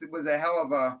it was a hell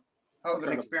of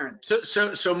an experience.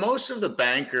 So most of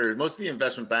the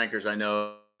investment bankers I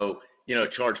know,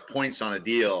 charge points on a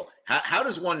deal. How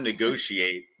does one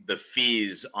negotiate the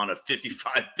fees on a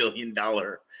 $55 billion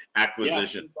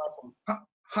acquisition? Yeah.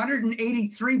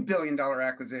 $183 billion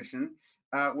acquisition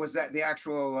was that the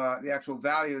actual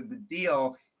value of the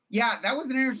deal. Yeah, that was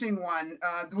an interesting one.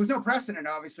 There was no precedent,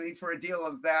 obviously, for a deal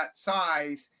of that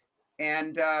size.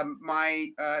 And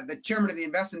the chairman of the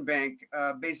investment bank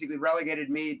basically relegated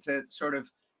me to sort of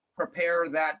prepare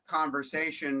that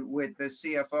conversation with the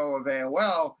CFO of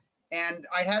AOL. And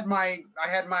I had my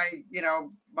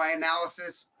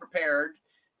analysis prepared.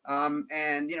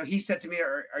 And he said to me,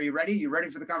 "Are you ready? You ready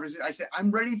for the conversation?" I said,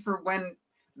 "I'm ready for when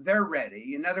they're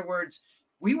ready." In other words,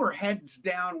 we were heads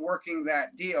down working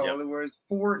that deal. Yep. There was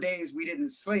 4 days we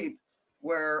didn't sleep,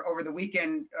 where over the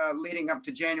weekend leading up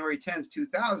to January 10th,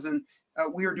 2000,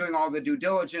 we were doing all the due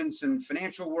diligence and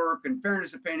financial work and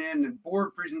fairness opinion and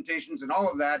board presentations and all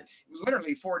of that. It was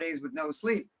literally 4 days with no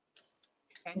sleep.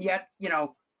 And yet,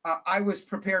 I was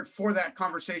prepared for that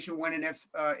conversation when and if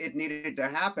it needed to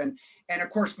happen. And of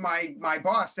course, my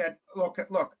boss said, look,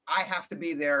 I have to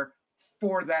be there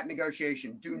for that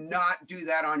negotiation. Do not do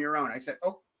that on your own. I said,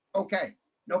 "Oh, okay,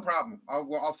 no problem.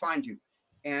 I'll find you."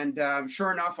 And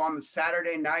sure enough, on the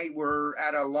Saturday night, we're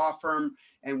at a law firm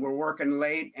and we're working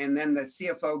late. And then the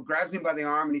CFO grabs me by the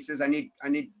arm and he says, I need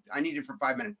you for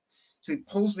 5 minutes. So he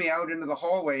pulls me out into the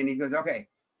hallway and he goes, "Okay,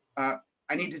 I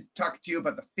need to talk to you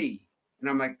about the fee."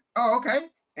 And I'm like, "Oh, okay."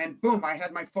 And boom, I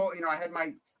had my full,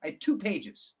 I had 2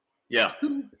 pages. Yeah.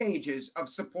 2 pages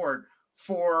of support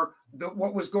for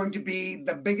what was going to be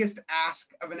the biggest ask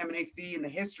of an M&A fee in the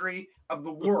history of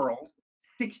the world,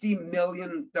 $60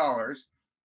 million.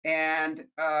 And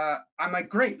I'm like,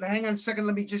 great, hang on a second,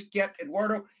 let me just get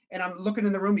Eduardo. And I'm looking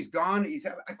in the room, he's gone.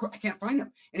 I can't find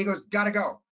him. And he goes, gotta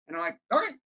go. And I'm like,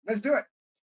 okay, let's do it.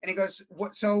 And he goes,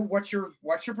 what's your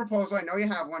proposal? I know you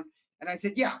have one. And I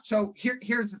said, yeah, so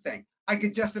here's the thing. I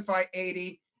could justify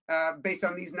 80 based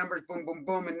on these numbers, boom, boom,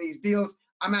 boom, and these deals.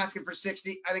 I'm asking for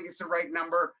 60. I think it's the right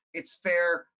number. It's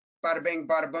fair, bada bing,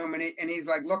 bada boom. And he's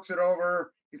like, looks it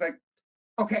over. He's like,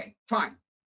 okay, fine.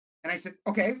 And I said,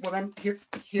 okay, well then here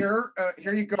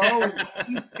you go.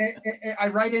 And I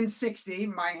write in 60,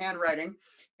 my handwriting,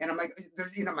 and I'm like,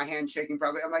 my hand shaking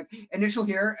probably. I'm like, initial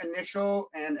here, initial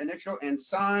and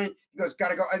sign. He goes,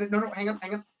 gotta go. I said, no, hang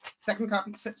on. Second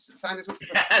copy, sign this one.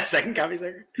 Second copy,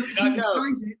 sir. He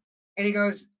signs it, and he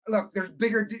goes, look, there's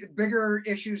bigger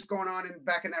issues going on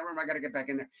back in that room. I gotta get back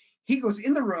in there. He goes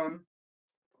in the room.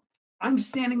 I'm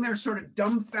standing there sort of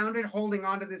dumbfounded, holding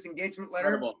on to this engagement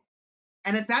letter. Incredible.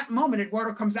 And at that moment,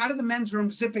 Eduardo comes out of the men's room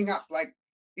zipping up. Like,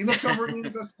 he looks over at me and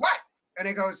he goes, what? And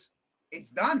he goes, it's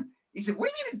done. He said, what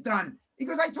do you mean it's done? He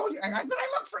goes, I told you. I said,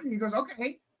 I looked for you. He goes,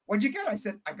 okay, what'd you get? I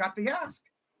said, I got the ask.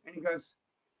 And he goes,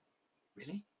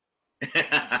 really?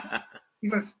 He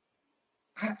goes,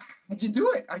 how'd you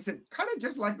do it? I said, kind of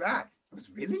just like that. He goes,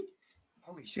 really?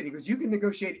 Holy shit. He goes, you can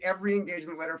negotiate every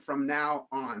engagement letter from now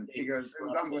on. He goes, it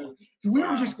was unbelievable. So we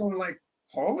were just going like,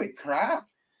 holy crap.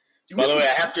 By the way,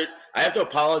 I have to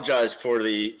apologize for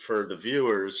the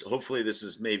viewers. Hopefully, this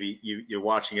is maybe you're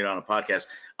watching it on a podcast.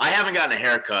 I haven't gotten a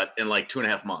haircut in like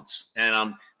 2.5 months,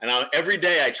 and every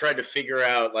day I tried to figure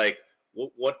out like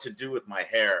what to do with my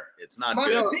hair. It's not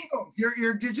good.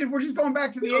 We're just going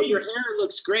back to the 80s. Your hair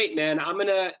looks great, man.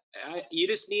 You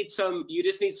just need some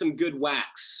good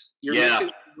wax. You're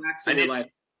missing wax in your life.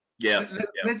 Yeah.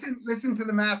 Listen to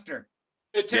the master.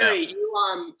 So Terry,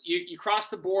 you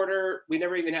crossed the border. We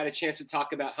never even had a chance to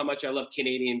talk about how much I love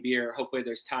Canadian beer. Hopefully,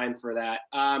 there's time for that.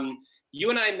 You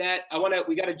and I met.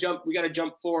 We got to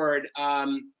jump forward.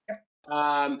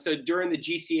 So during the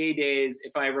GCA days,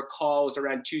 if I recall, it was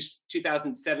around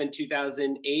 2007,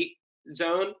 2008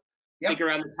 zone. Yep. I think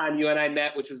around the time you and I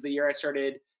met, which was the year I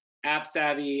started App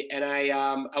Savvy. And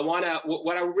what I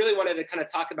really wanted to kind of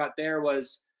talk about there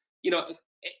was,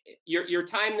 your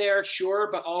time there, sure,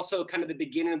 but also kind of the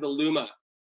beginning of the Luma,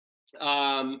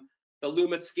 the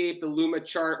Lumascape, the Luma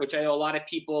chart, which I know a lot of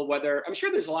people, I'm sure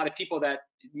there's a lot of people that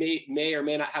may or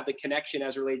may not have the connection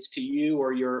as relates to you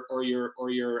or your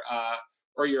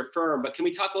firm. But can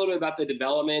we talk a little bit about the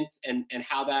development and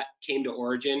how that came to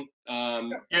origin?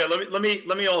 Let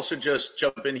me also just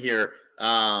jump in here.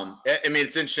 I mean,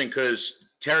 it's interesting because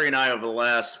Terry and I over the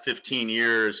last 15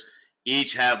 years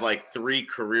each have like 3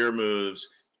 career moves,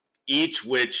 each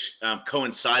which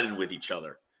coincided with each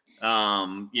other.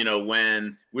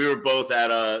 When we were both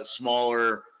at a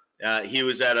smaller, he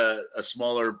was at a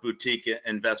smaller boutique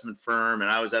investment firm, and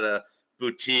I was at a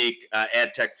boutique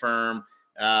ad tech firm.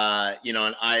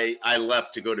 And I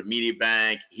left to go to Media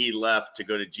Bank. He left to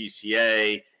go to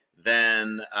GCA.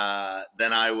 Then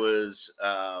I was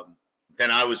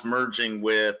merging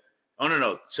with. Oh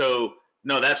no. So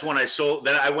no, that's when I sold.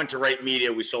 Then I went to Right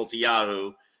Media. We sold to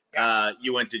Yahoo.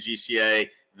 You went to GCA.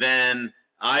 Then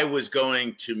I was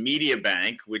going to Media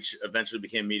Bank, which eventually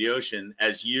became MediaOcean,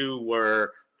 as you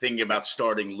were thinking about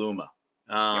starting Luma.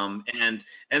 And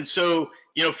so,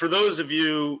 for those of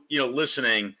you,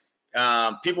 listening,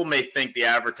 people may think the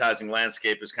advertising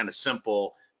landscape is kind of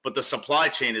simple, but the supply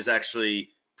chain is actually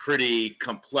pretty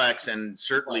complex and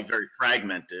certainly very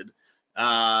fragmented.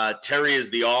 Terry is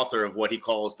the author of what he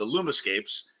calls the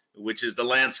Lumascapes, which is the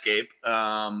landscape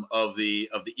of the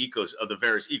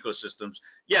various ecosystems.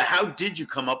 Yeah, how did you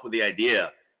come up with the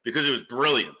idea? Because it was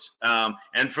brilliant.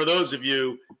 And for those of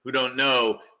you who don't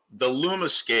know, the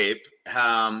Lumascape,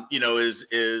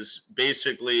 is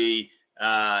basically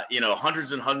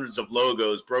hundreds and hundreds of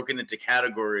logos broken into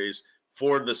categories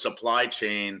for the supply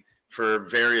chain for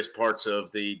various parts of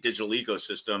the digital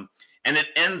ecosystem, and it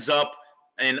ends up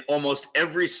in almost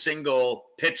every single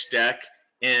pitch deck,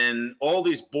 in all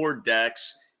these board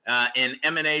decks, in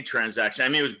M&A transaction. I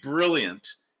mean, it was brilliant.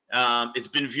 It's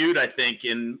been viewed, I think,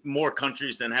 in more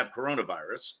countries than have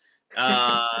coronavirus.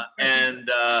 I'm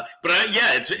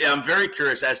very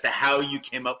curious as to how you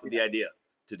came up with the idea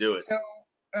to do it. So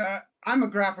I'm a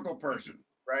graphical person,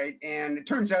 right? And it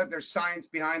turns out there's science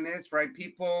behind this, right?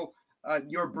 People,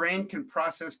 your brain can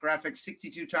process graphics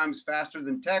 62 times faster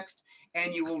than text,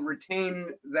 and you will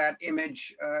retain that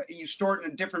image. You store it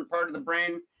in a different part of the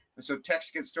brain So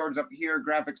text gets stored up here,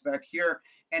 graphics back here,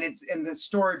 and the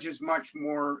storage is much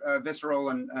more visceral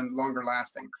and longer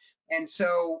lasting. And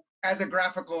so as a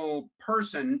graphical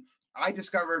person, I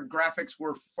discovered graphics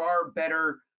were far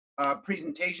better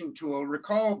presentation tool.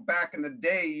 Recall back in the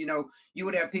day, you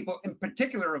would have people in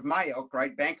particular of my ilk,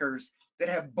 right, bankers, that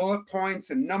have bullet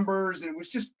points and numbers, and it was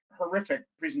just horrific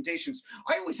presentations.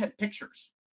 I always had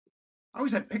pictures.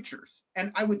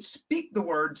 And I would speak the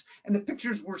words, and the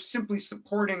pictures were simply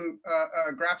supporting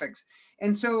graphics.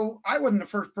 And so I wasn't the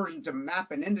first person to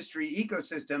map an industry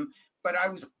ecosystem, but I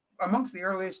was amongst the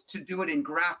earliest to do it in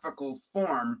graphical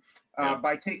form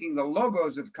by taking the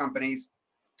logos of companies,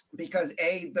 because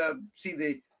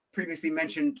the previously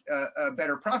mentioned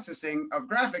better processing of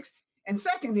graphics. And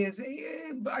second is,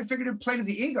 I figured it played to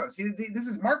the ego. See, this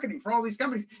is marketing for all these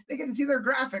companies. They get to see their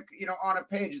graphic, on a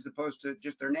page as opposed to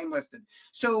just their name listed.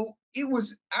 So it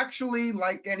was actually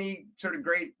like any sort of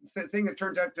great thing that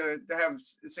turns out to have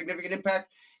significant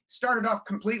impact. Started off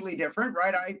completely different,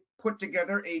 right? I put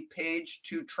together a page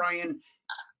to try and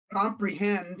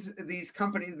comprehend these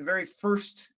companies. The very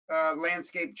first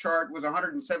landscape chart was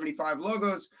 175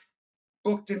 logos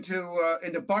booked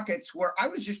into buckets, where I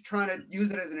was just trying to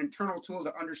use it as an internal tool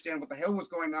to understand what the hell was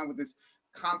going on with this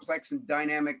complex and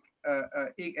dynamic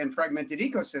and fragmented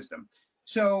ecosystem.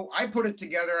 So I put it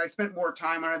together. I spent more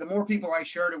time on it. The more people I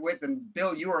shared it with, and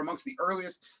Bill, you were amongst the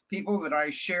earliest people that I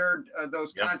shared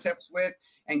those concepts with,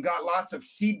 and got lots of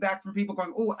feedback from people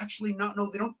going, oh, actually,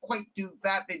 no, they don't quite do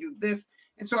that. They do this.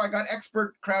 And so I got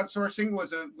expert crowdsourcing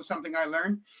was something I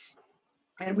learned.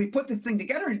 And we put this thing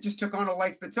together, and it just took on a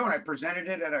life of its own. I presented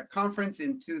it at a conference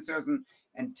in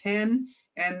 2010,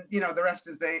 and the rest,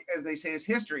 as they say, is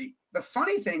history. The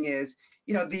funny thing is,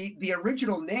 the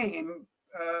original name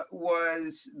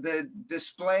was the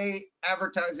Display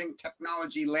Advertising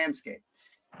Technology Landscape,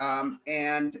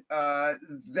 and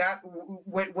that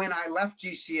when I left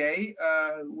GCA,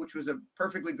 which was a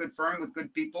perfectly good firm with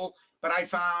good people, but I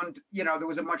found there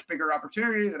was a much bigger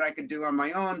opportunity that I could do on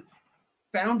my own.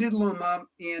 Founded Luma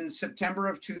in September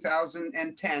of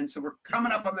 2010. So we're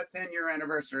coming up on the 10-year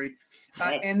anniversary.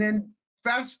 And then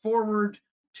fast forward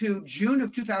to June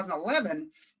of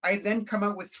 2011, I had then come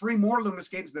out with 3 more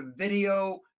Lumascapes: the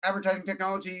video advertising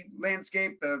technology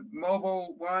landscape, the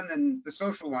mobile one, and the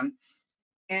social one.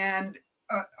 And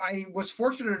I was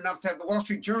fortunate enough to have the Wall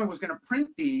Street Journal was going to print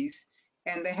these,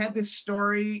 and they had this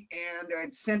story, and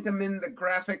I'd sent them in the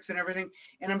graphics and everything.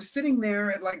 And I'm sitting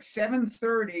there at like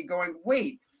 7:30 going,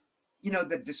 wait,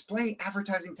 the display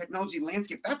advertising technology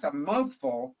landscape, that's a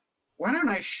mouthful. Why don't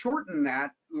I shorten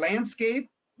that? Landscape,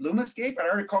 Lumascape. I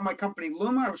already called my company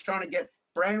Luma. I was trying to get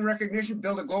brand recognition,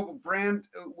 build a global brand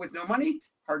with no money.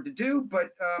 Hard to do,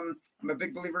 but I'm a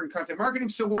big believer in content marketing.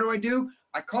 So what do?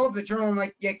 I call up the journal. I'm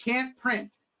like, you can't print.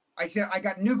 I said, I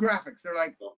got new graphics. They're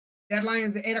like, deadline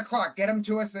is at 8 o'clock. Get them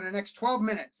to us in the next 12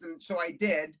 minutes. And so I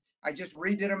did. I just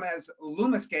redid them as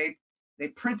Lumascape. They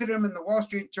printed them in the Wall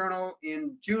Street Journal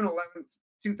in June 11th,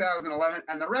 2011.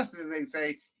 And the rest of it, they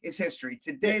say, is history.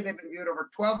 Today, they've been viewed over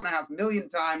 12.5 million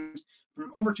times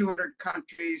from over 200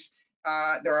 countries.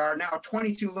 There are now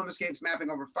 22 Lumascapes mapping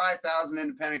over 5,000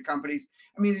 independent companies.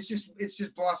 I mean, it's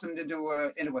just blossomed into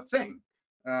a thing.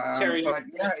 Terry, but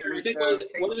yeah, Terry, it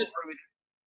was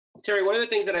Terry, one of the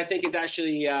things that I think is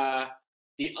actually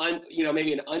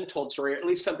maybe an untold story, or at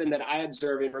least something that I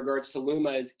observe in regards to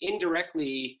Luma, is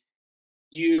indirectly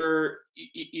you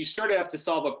started off to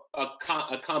solve a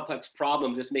complex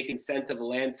problem, just making sense of a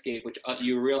landscape, which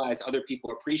you realize other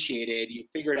people appreciated. You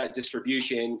figured out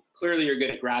distribution. Clearly, you're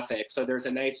good at graphics, so there's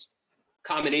a nice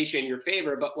combination in your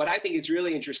favor. But what I think is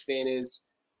really interesting is,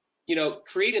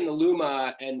 creating the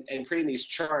Luma and creating these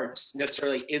charts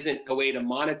necessarily isn't a way to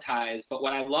monetize. But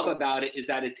what I love about it is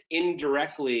that it's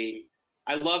indirectly.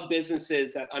 I love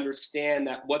businesses that understand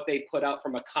that what they put out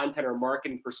from a content or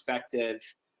marketing perspective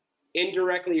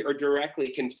indirectly or directly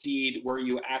can feed where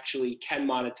you actually can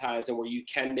monetize and where you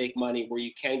can make money, where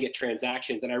you can get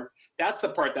transactions. And that's the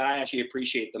part that I actually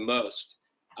appreciate the most,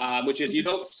 which is you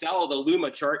don't sell the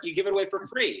Luma chart, you give it away for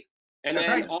free. And That's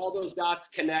then right. all those dots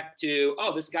connect to,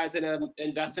 oh, this guy's an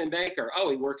investment banker.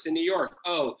 Oh, he works in New York.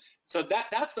 Oh, so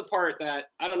that's the part that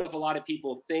I don't know if a lot of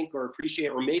people think or appreciate,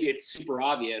 or maybe it's super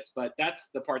obvious, but that's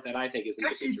the part that I think is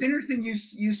Actually, it's interesting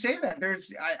you say that.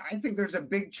 I think there's a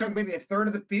big chunk, maybe a third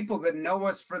of the people that know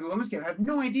us for the Lumascape have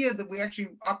no idea that we actually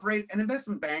operate an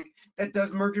investment bank that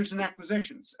does mergers and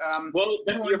acquisitions. Well,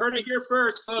 you heard it here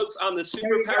first, folks, on the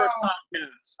Superpower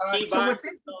podcast. He buys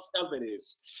and sells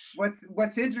companies.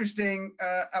 What's interesting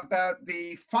about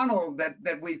the funnel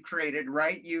that we've created,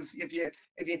 right? If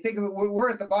you think of it, we're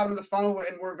at the bottom of the funnel,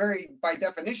 and we're very, by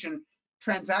definition,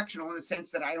 transactional in the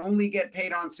sense that I only get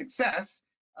paid on success,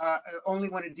 only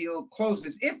when a deal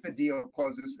closes. If a deal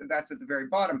closes, that's at the very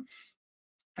bottom.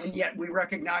 And yet we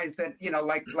recognize that,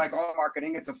 like all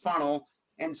marketing, it's a funnel.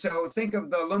 And so think of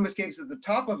the Lumascapes at the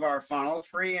top of our funnel,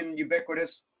 free and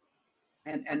ubiquitous,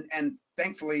 and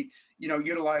thankfully,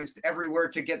 utilized everywhere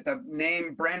to get the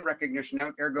name brand recognition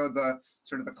out, ergo the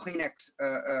sort of the Kleenex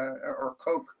or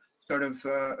Coke sort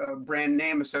of brand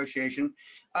name association.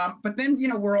 But then,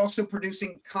 we're also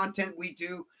producing content. We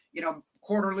do,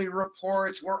 quarterly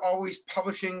reports. We're always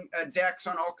publishing decks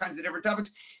on all kinds of different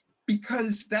topics,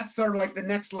 because that's sort of like the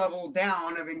next level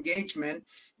down of engagement,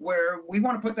 where we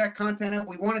want to put that content out.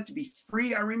 We want it to be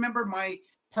free. I remember my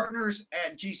partners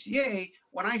at GCA,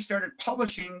 when I started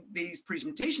publishing these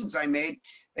presentations I made,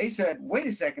 they said, wait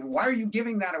a second, why are you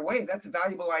giving that away? That's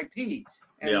valuable IP.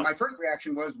 And my first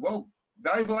reaction was, whoa,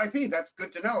 valuable IP, that's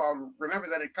good to know. I'll remember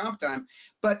that at comp time.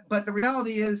 But the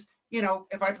reality is,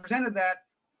 if I presented that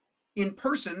in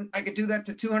person, I could do that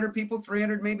to 200 people,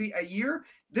 300 maybe a year.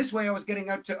 This way I was getting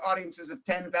out to audiences of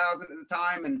 10,000 at the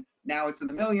time, and now it's in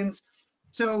the millions.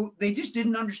 So they just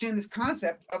didn't understand this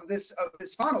concept of this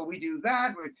funnel. We do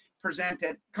that. We present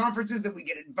at conferences that we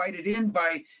get invited in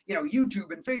by,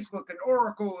 YouTube and Facebook and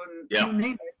Oracle and you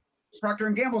name it, Procter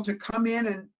and Gamble, to come in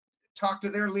and talk to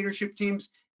their leadership teams.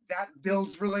 That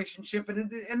builds relationship,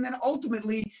 and then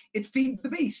ultimately it feeds the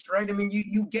beast, right? I mean,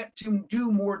 you get to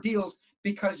do more deals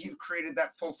because you've created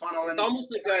that full funnel. It's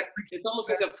almost like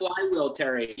a flywheel,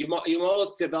 Terry. You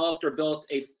almost developed or built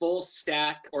a full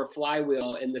stack or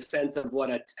flywheel in the sense of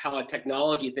how a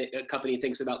technology company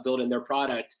thinks about building their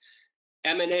product.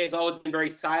 M&A has always been very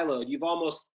siloed. You've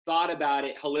almost thought about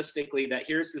it holistically, that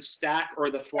here's the stack or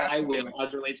the flywheel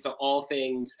as relates to all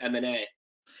things M&A.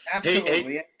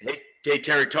 Absolutely. Hey,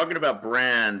 Terry, talking about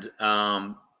brand,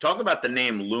 talk about the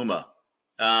name Luma.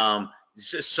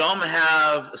 Some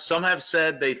have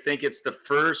said they think it's the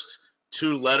first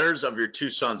two letters of your two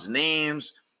sons'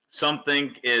 names. Some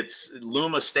think it's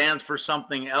Luma stands for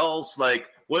something else. Like,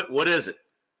 what is it?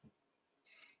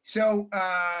 So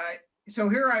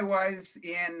here I was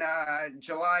in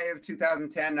July of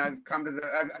 2010. I've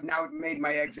now made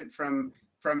my exit from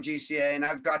GCA, and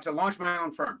I've got to launch my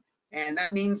own firm. And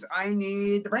that means I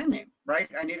need a brand name, right?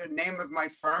 I need a name of my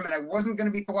firm, and I wasn't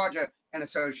going to be Kawaja and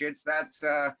Associates. That's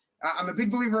I'm a big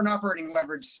believer in operating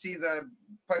leverage. See the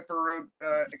Piper Road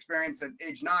experience at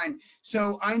age 9.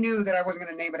 So I knew that I wasn't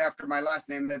going to name it after my last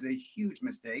name. That's a huge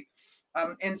mistake.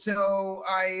 And so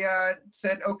I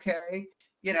said, okay,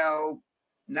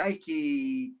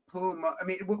 Nike, Puma, I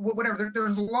mean, whatever.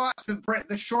 There's lots of brand.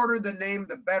 The shorter the name,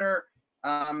 the better.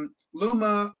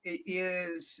 Luma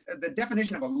is the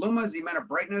definition of a luma is the amount of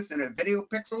brightness in a video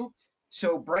pixel.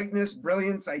 So brightness,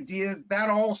 brilliance, ideas, that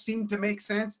all seemed to make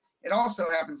sense. It also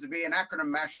happens to be an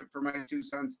acronym mashup for my two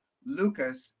sons,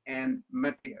 Lucas and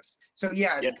Matthias. So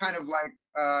yeah, it's kind of like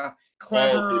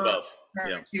clever,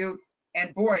 kind of cute.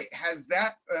 And boy, has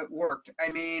that worked.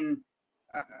 I mean,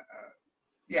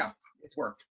 yeah, it's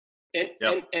worked.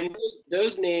 And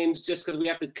those names, just because we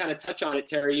have to kind of touch on it,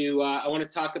 Terry, I want to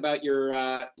talk about your,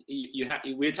 we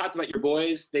had talked about your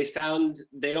boys. That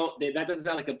doesn't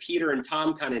sound like a Peter and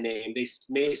Tom kind of name. They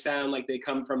may sound like they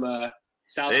come from a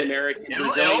South American.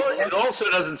 It also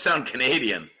doesn't sound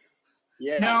Canadian.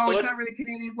 Yeah. No, so it's not really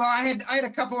Canadian. Well, I had a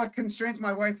couple of constraints.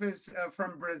 My wife is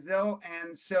from Brazil,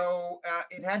 and so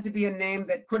it had to be a name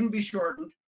that couldn't be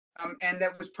shortened. And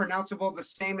that was pronounceable the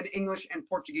same in English and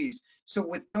Portuguese. So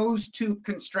with those two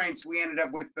constraints, we ended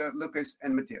up with Lucas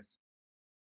and Matthias.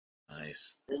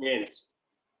 Nice. Yes.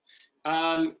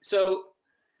 So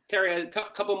Terry, a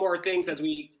couple more things as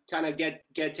we kind of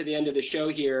get to the end of the show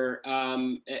here.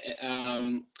 I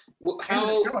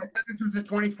thought this was a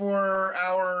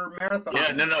 24-hour marathon.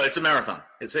 Yeah, no, it's a marathon.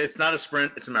 It's not a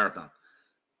sprint, it's a marathon.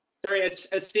 Terry, it's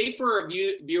safe for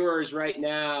viewers right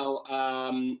now.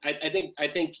 I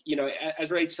think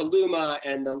as relates to Luma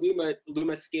and the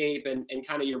Lumascape and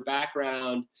kind of your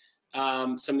background,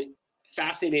 some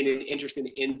fascinating and interesting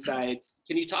insights.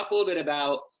 Can you talk a little bit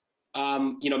about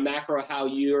macro, how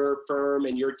your firm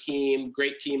and your team,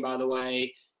 great team by the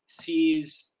way,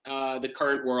 sees the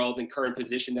current world and current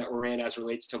position that we're in as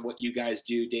relates to what you guys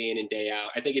do day in and day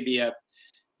out? I think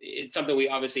it's something we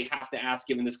obviously have to ask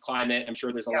given this climate. I'm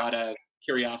sure there's a lot of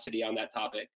curiosity on that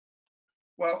topic.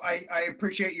 Well, I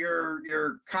appreciate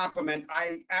your compliment.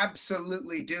 I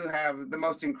absolutely do have the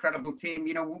most incredible team.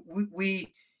 We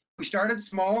started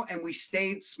small and we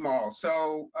stayed small.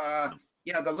 So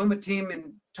the Luma team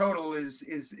in total is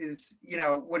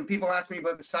when people ask me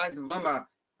about the size of Luma,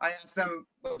 I ask them,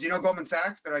 well, do you know Goldman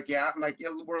Sachs? They're like, yeah. I'm like, yeah,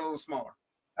 we're a little smaller.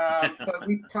 But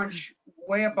we punch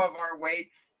way above our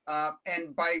weight.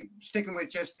 And by sticking with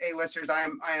just A-listers, I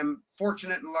am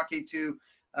fortunate and lucky to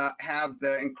have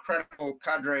the incredible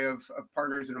cadre of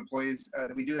partners and employees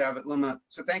that we do have at Luma.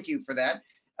 So thank you for that.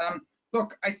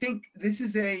 Look, I think this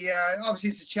is obviously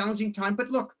it's a challenging time, but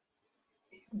look,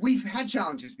 we've had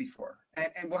challenges before,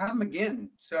 and we'll have them again.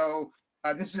 So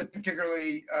this is a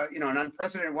particularly, an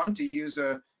unprecedented one, to use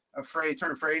a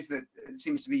turn of phrase that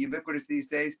seems to be ubiquitous these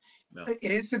days. No.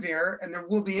 It is severe, and there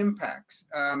will be impacts.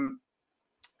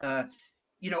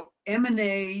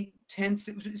 M&A tends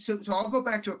to, so I'll go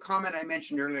back to a comment I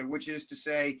mentioned earlier, which is to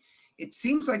say, it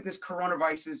seems like this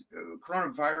coronavirus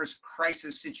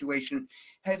crisis situation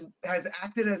has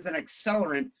acted as an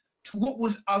accelerant to what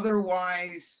was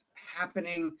otherwise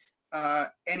happening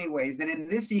anyways. And in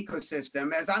this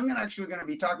ecosystem, as I'm actually going to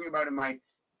be talking about in my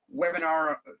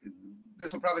webinar,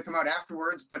 this will probably come out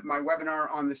afterwards, but my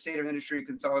webinar on the state of industry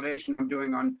consolidation I'm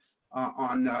doing on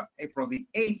April the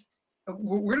 8th,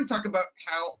 we're going to talk about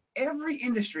how every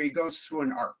industry goes through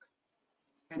an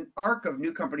arc of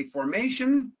new company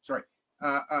formation,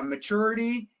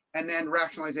 maturity, and then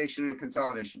rationalization and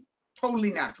consolidation.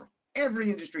 Totally natural. Every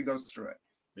industry goes through it.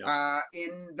 Yep.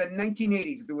 In the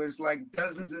 1980s, there was like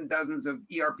dozens and dozens of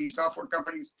ERP software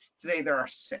companies. Today, there are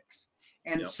 6.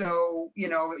 And yep. So,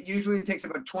 it usually takes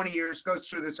about 20 years, goes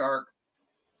through this arc.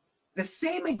 The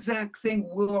same exact thing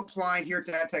will apply here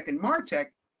to AdTech and MarTech.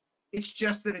 It's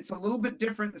just that it's a little bit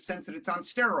different in the sense that it's on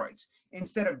steroids.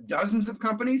 Instead of dozens of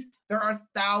companies, there are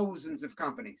thousands of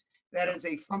companies. That is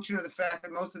a function of the fact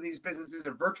that most of these businesses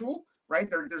are virtual, right?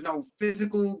 There's no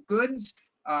physical goods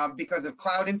because of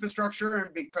cloud infrastructure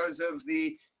and because of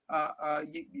the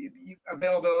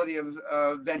availability of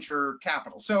venture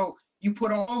capital. So you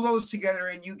put all those together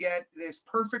and you get this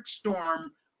perfect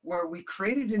storm where we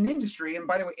created an industry, and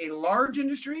by the way, a large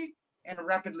industry and a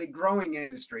rapidly growing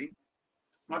industry.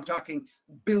 I'm talking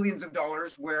billions of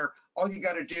dollars, where all you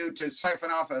got to do to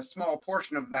siphon off a small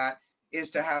portion of that is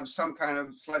to have some kind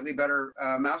of slightly better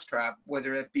mousetrap,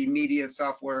 whether it be media,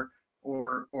 software,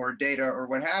 or data, or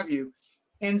what have you.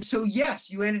 And so, yes,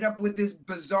 you ended up with this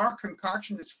bizarre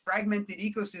concoction, this fragmented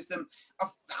ecosystem of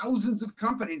thousands of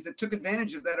companies that took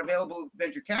advantage of that available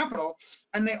venture capital,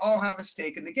 and they all have a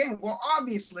stake in the game. Well,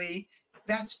 obviously,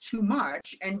 that's too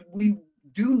much, and we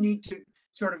do need to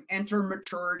sort of enter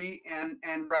maturity and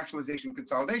rationalization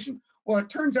consolidation. Well, it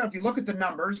turns out if you look at the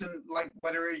numbers, and like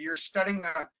whether you're studying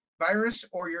a virus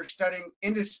or you're studying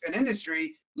an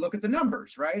industry, look at the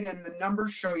numbers, right? And the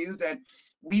numbers show you that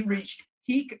we reached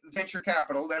peak venture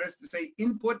capital, that is to say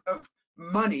input of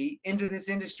money into this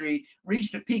industry,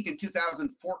 reached a peak in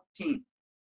 2014.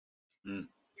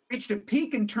 Reached a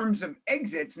peak in terms of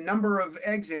exits, number of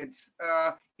exits,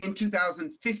 in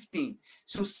 2015.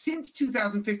 So since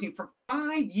 2015, for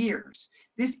 5 years,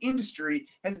 this industry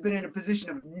has been in a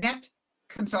position of net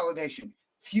consolidation.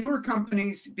 Fewer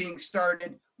companies being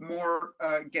started, more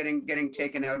getting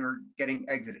taken out or getting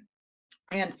exited.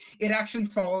 And it actually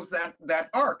follows that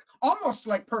arc almost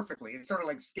like perfectly. It's sort of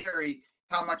like scary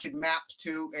how much it maps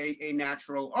to a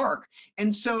natural arc.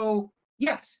 And so,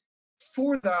 yes,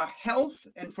 for the health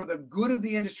and for the good of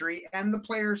the industry and the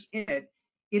players in it,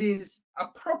 it is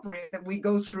appropriate that we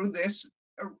go through this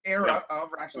era of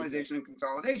rationalization and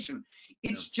consolidation.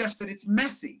 It's just that it's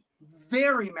messy,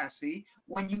 very messy,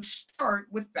 when you start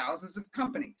with thousands of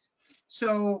companies.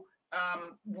 So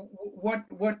what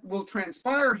will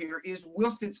transpire here is,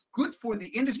 whilst it's good for the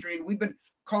industry, and we've been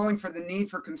calling for the need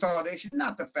for consolidation,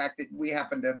 not the fact that we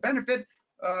happen to benefit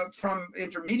from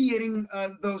intermediating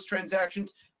those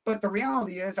transactions, but the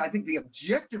reality is, I think the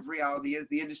objective reality is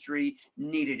the industry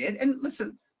needed it. And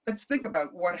listen, let's think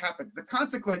about what happens. The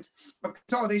consequence of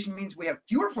consolidation means we have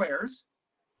fewer players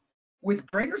with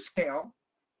greater scale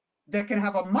that can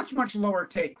have a much, much lower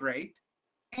take rate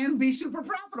and be super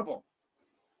profitable.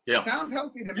 Yeah. Sounds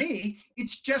healthy to me.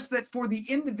 It's just that for the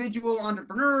individual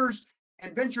entrepreneurs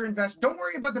and venture investors, don't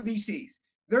worry about the VCs.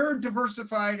 They're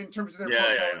diversified in terms of their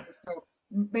portfolio. So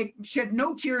shed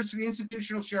no tears to the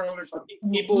institutional shareholders.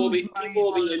 People will be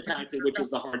impacted, which is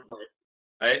the hard part.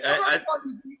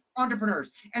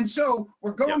 Entrepreneurs. And so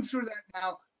we're going through that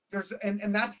now.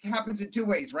 And that happens in 2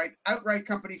 ways, right? Outright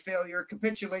company failure,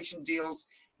 capitulation deals.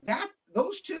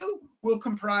 Those 2 will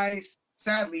comprise,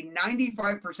 sadly,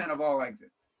 95% of all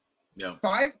exits.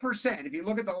 5%, if you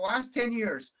look at the last 10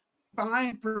 years,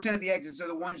 5% of the exits are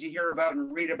the ones you hear about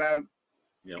and read about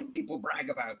and people brag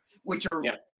about, which are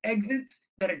exits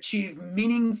that achieve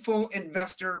meaningful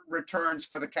investor returns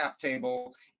for the cap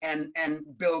table and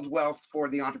build wealth for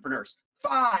the entrepreneurs.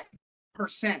 5%.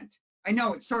 I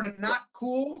know it's sort of not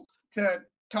cool to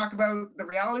talk about the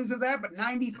realities of that, but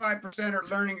 95% are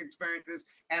learning experiences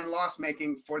and loss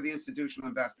making for the institutional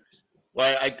investors.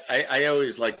 Well, I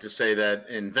always like to say that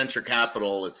in venture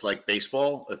capital, it's like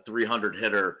baseball. A 300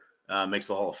 hitter makes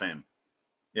the Hall of Fame.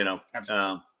 You know,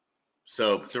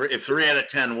 so if 3 out of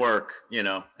 10 work, you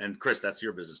know, and Chris, that's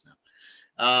your business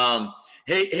now.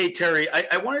 Hey, Terry,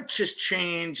 I want to just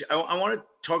change. I want to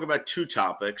talk about two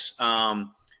topics.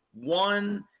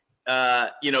 One,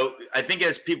 you know, I think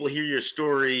as people hear your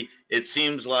story, it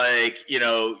seems like, you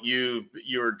know,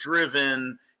 you're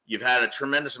driven, you've had a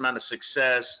tremendous amount of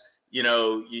success, you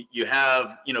know, you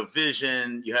have, you know,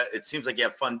 vision, it seems like you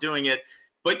have fun doing it,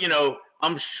 but, you know,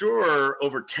 I'm sure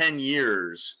over 10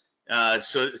 years,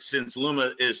 so since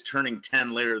Luma is turning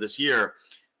 10 later this year,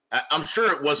 I'm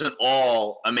sure it wasn't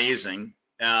all amazing.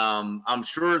 I'm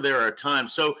sure there are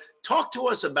times. So talk to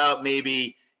us about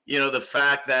maybe, you know, the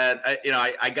fact that, you know,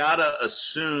 I gotta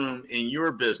assume in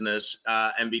your business,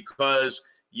 and because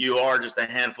you are just a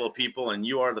handful of people and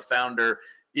you are the founder,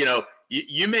 you know,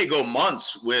 you may go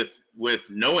months with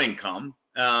no income.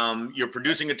 You're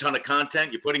producing a ton of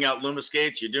content. You're putting out Luma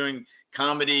Skates. You're doing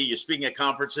comedy. You're speaking at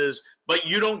conferences, but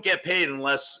you don't get paid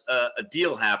unless a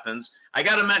deal happens. I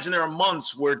got to imagine there are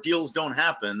months where deals don't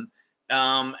happen.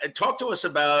 Talk to us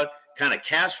about kind of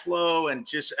cash flow and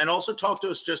also talk to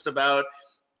us just about,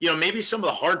 you know, maybe some of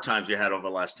the hard times you had over the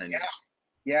last 10 years.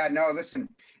 Yeah, no, listen,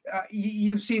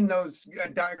 you've seen those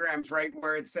diagrams, right,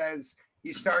 where it says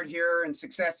you start here and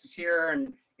success is here,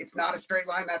 and it's not a straight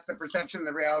line. That's the perception.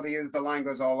 The reality is the line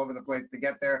goes all over the place to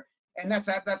get there, and that's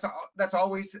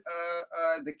always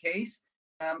the case.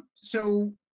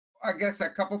 So I guess a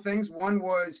couple things. One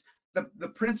was the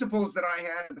principles that I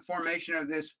had at the formation of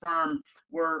this firm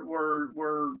were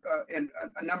in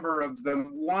a number of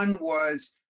them. One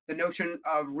was the notion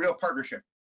of real partnership.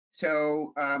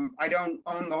 So I don't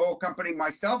own the whole company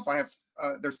myself. I have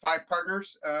there's 5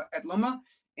 partners at Luma,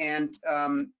 and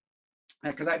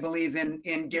because I believe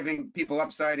in giving people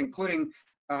upside, including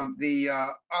the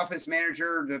office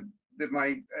manager,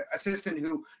 my assistant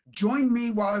who joined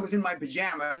me while I was in my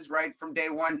pajamas, right from day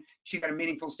one. She got a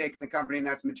meaningful stake in the company, and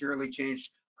that's materially changed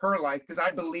her life because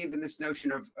I believe in this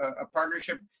notion of a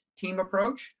partnership team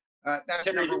approach. That's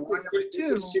Terry, number one. Number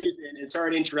two. This is Susan, and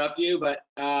sorry to interrupt you, but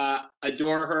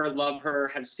adore her, love her,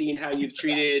 have seen how you've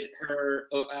treated her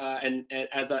and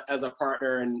as a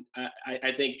partner, and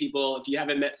I think people, if you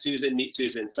haven't met Susan, meet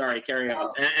Susan. Sorry, carry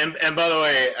on. And by the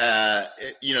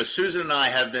way, you know, Susan and I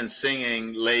have been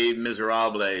singing Les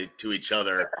Miserables to each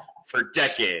other for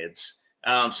decades.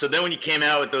 So then when you came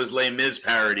out with those Les Mis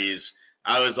parodies,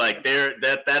 I was like,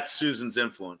 that's Susan's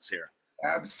influence here.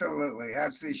 Absolutely.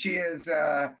 She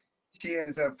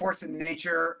is a force in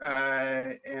nature,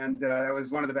 and that was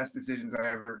one of the best decisions I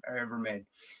ever made.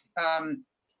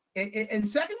 And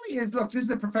secondly is, look, this is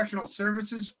a professional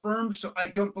services firm, so I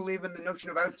don't believe in the notion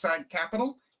of outside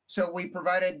capital. So we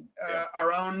provided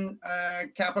our own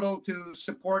capital to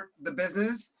support the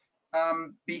business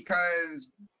because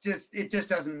it just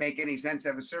doesn't make any sense to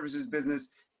have a services business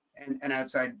and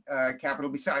outside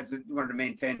capital. Besides, we wanted to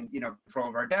maintain, you know, control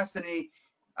of our destiny.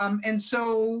 And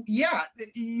so, yeah,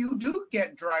 you do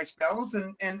get dry spells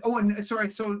and sorry,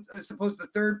 so I suppose the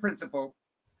third principle,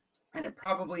 and it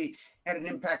probably had an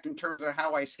impact in terms of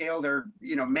how I scaled or,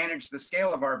 you know, managed the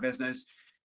scale of our business.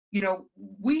 You know,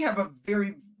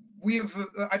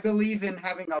 I believe in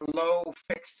having a low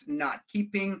fixed nut,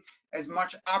 keeping as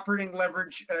much operating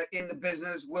leverage in the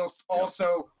business whilst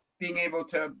also being able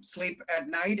to sleep at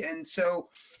night. And so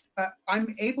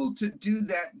I'm able to do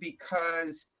that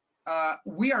because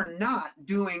we are not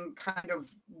doing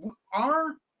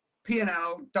our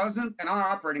P&L doesn't, and our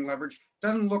operating leverage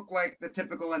doesn't look like the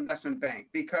typical investment bank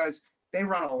because they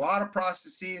run a lot of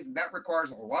processes that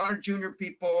requires a lot of junior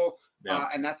people,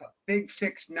 and that's a big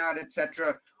fixed nut,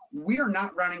 etc. We are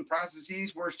not running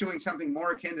processes. We're doing something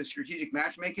more akin to strategic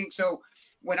matchmaking. So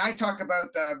when I talk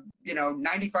about the, you know,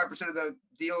 95% of the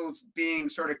deals being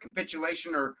sort of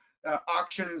capitulation or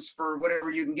auctions for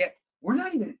whatever you can get, we're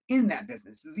not even in that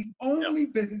business. The only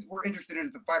business we're interested in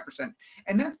is the 5%.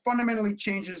 And that fundamentally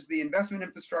changes the investment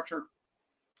infrastructure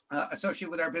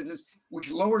associated with our business, which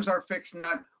lowers our fixed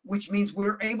nut, which means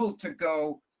we're able to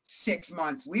go 6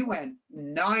 months. We went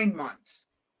 9 months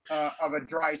of a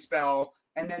dry spell,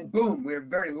 and then boom, we're a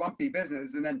very lumpy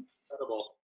business, and then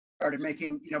started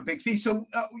making, you know, big fees. So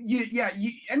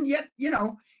and yet, you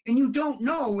know, and you don't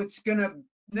know it's gonna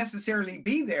necessarily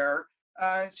be there.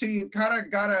 So you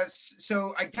gotta,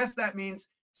 so I guess that means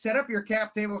set up your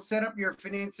cap table, set up your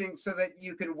financing so that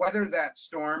you can weather that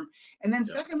storm. And then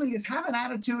secondly is have an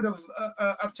attitude of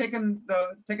taking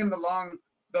the long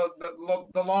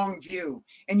the long view.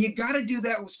 And you got to do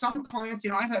that with some clients.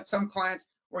 I've had some clients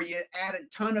where you add a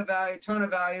ton of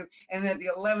value, and then at the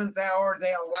 11th hour,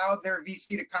 they allowed their VC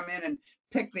to come in and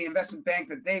pick the investment bank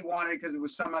that they wanted because it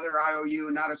was some other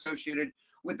IOU not associated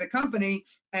with the company,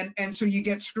 and so you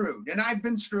get screwed. And I've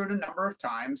been screwed a number of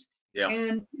times. Yeah.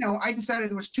 And I decided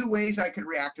there was two ways I could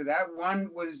react to that. One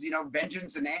was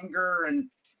vengeance and anger and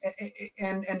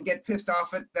get pissed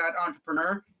off at that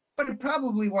entrepreneur, but it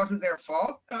probably wasn't their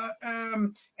fault.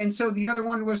 And so the other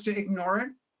one was to ignore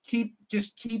it,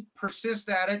 persist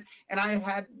at it. And I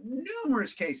had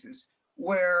numerous cases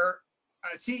where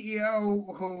a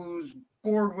CEO whose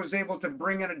board was able to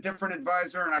bring in a different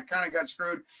advisor, and I kind of got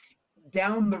screwed.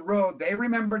 Down the road, they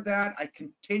remembered that. I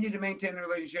continue to maintain the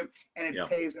relationship, and it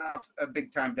pays off a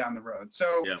big time down the road.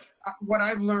 So what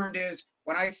I've learned is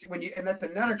and that's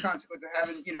another consequence of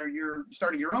having, you're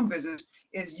starting your own business,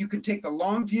 is you can take the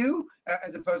long view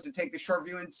as opposed to take the short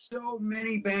view. And so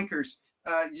many bankers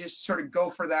just sort of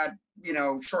go for that,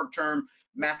 short-term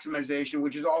maximization,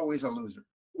 which is always a loser.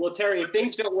 Well, Terry, if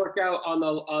things don't work out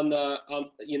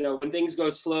when things go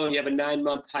slow and you have a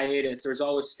 9-month hiatus, there's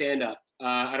always stand up.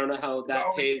 I don't know how that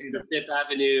pays the Fifth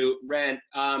Avenue rent.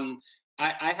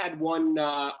 I had one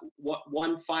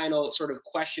final sort of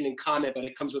question and comment, but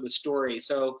it comes with a story.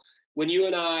 So when you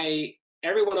and I,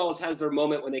 everyone always has their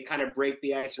moment when they kind of break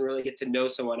the ice and really get to know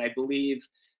someone. I believe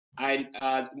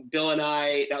Bill and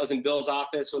I, that was in Bill's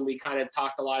office when we kind of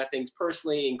talked a lot of things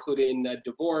personally, including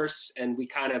divorce. And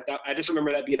I just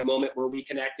remember that being a moment where we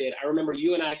connected. I remember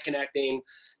you and I connecting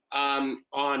on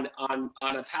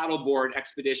a paddleboard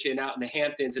expedition out in the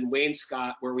Hamptons in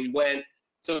Wainscott, where we went.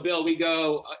 So Bill, we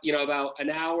go, about an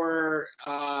hour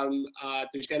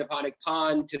through Sanaponic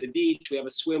Pond to the beach. We have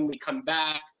a swim, we come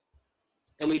back,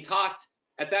 and we talked.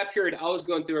 At that period, I was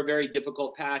going through a very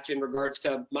difficult patch in regards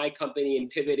to my company and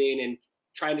pivoting and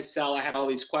trying to sell. I had all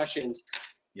these questions.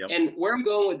 Yep. And where I'm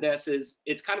going with this is,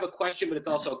 it's kind of a question, but it's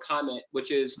also a comment,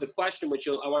 which is the question, which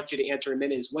I want you to answer in a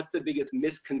minute, is what's the biggest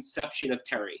misconception of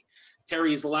Terry?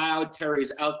 Terry's loud,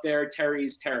 Terry's out there,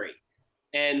 Terry's Terry.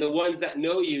 And the ones that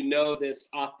know you know this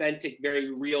authentic,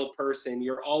 very real person.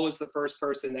 You're always the first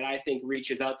person that I think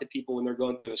reaches out to people when they're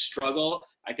going through a struggle.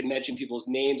 I can mention people's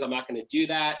names. I'm not going to do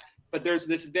that. But there's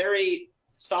this very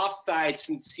soft side,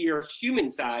 sincere human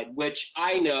side, which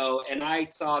I know, and I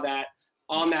saw that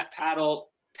on that paddle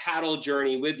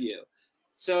journey with you.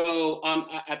 So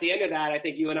at the end of that, I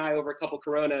think you and I, over a couple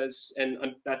Coronas, and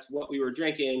that's what we were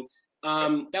drinking,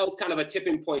 that was kind of a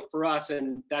tipping point for us,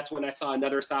 and that's when I saw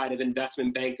another side of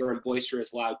investment banker and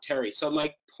boisterous, loud Terry. So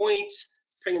my point,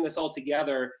 bringing this all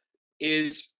together,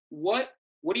 is what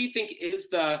do you think is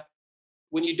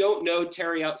when you don't know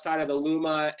Terry outside of the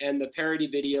Luma and the parody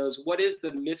videos, what is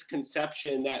the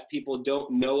misconception that people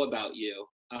don't know about you,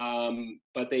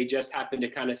 but they just happen to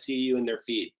kind of see you in their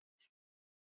feed?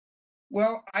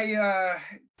 Well, I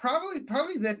probably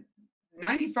that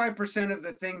 95% of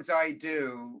the things I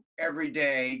do every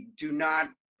day do not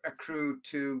accrue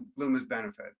to Luma's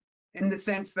benefit, in the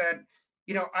sense that,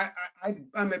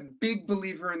 I'm a big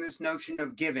believer in this notion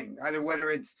of giving, either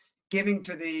whether it's giving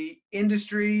to the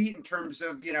industry in terms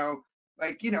of,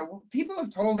 people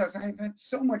have told us, I've had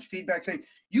so much feedback saying,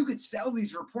 you could sell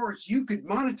these reports, you could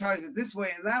monetize it this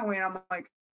way and that way. And I'm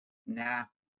like, nah,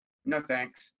 no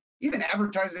thanks. Even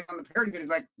advertising on the parody video,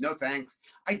 like, no thanks.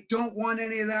 I don't want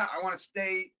any of that. I want to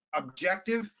stay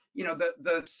objective.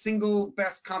 The single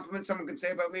best compliment someone can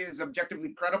say about me is objectively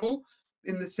credible,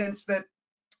 in the sense that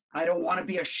I don't want to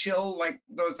be a shill like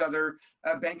those other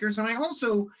bankers. And I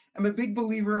also am a big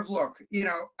believer of, look,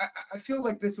 I feel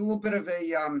like there's a little bit of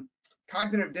a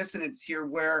cognitive dissonance here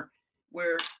where,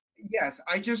 yes,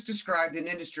 I just described an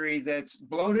industry that's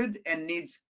bloated and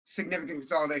needs significant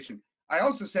consolidation. I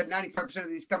also said 95% of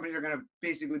these companies are going to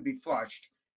basically be flushed.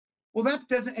 Well, that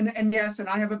doesn't, and yes, and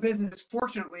I have a business,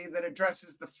 fortunately, that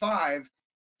addresses the 5,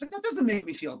 but that doesn't make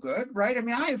me feel good, right? I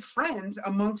mean, I have friends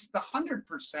amongst the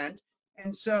 100%.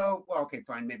 And so, well, okay,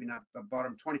 fine, maybe not the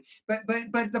bottom 20, but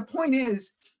the point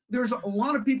is, there's a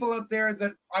lot of people out there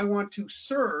that I want to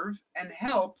serve and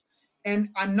help, and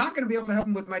I'm not going to be able to help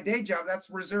them with my day job. That's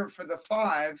reserved for the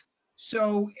 5.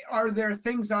 So are there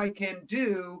things I can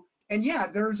do? And yeah,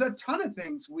 there's a ton of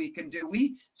things we can do.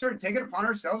 We sort of take it upon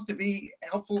ourselves to be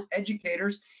helpful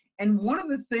educators. And one of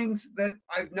the things that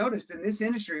I've noticed in this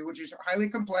industry, which is highly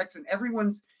complex, and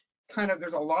everyone's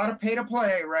there's a lot of pay to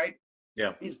play, right?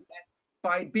 Yeah. Is that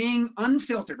by being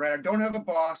unfiltered, right? I don't have a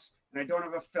boss and I don't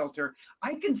have a filter.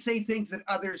 I can say things that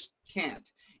others can't.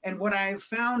 And what I've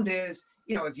found is,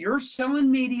 if you're selling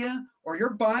media or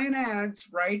you're buying ads,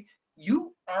 right,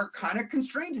 you are kind of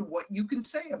constrained in what you can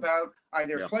say about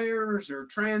either players or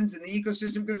trends in the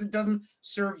ecosystem because it doesn't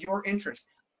serve your interest.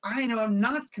 I know I'm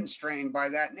not constrained by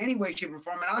that in any way, shape, or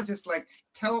form, and I'll just like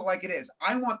tell it like it is.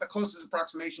 I want the closest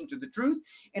approximation to the truth,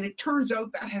 and it turns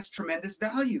out that has tremendous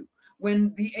value.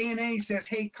 When the ANA says,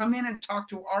 "Hey, come in and talk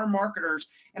to our marketers,"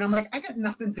 and I'm like, I got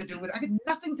nothing to do with it. I got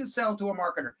nothing to sell to a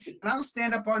marketer, and I'll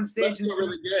stand up on stage and say,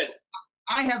 really good.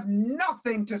 I have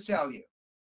nothing to sell you.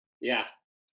 Yeah.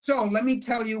 So let me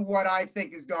tell you what I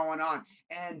think is going on.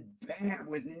 And bam,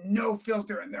 with no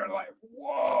filter, and they're like,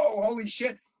 whoa, holy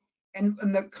shit. And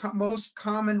the most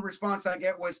common response I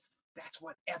get was, that's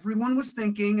what everyone was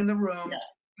thinking in the room,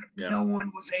 but no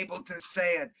one was able to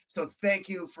say it. So thank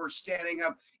you for standing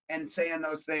up and saying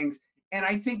those things. And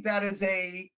I think that is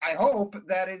I hope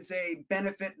that is a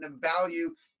benefit and a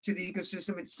value to the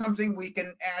ecosystem. It's something we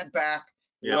can add back.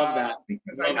 Love that.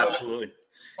 Because I know absolutely. that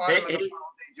bottom of the funnel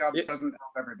day job doesn't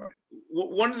help everybody.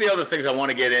 One of the other things I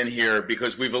want to get in here,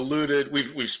 because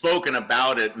we've spoken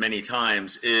about it many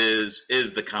times, is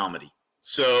the comedy.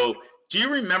 So do you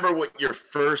remember what your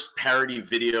first parody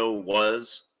video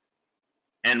was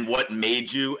and what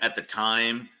made you at the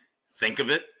time think of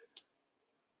it?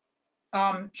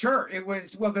 Sure. It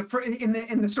was, well,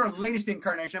 in the sort of latest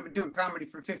incarnation, I've been doing comedy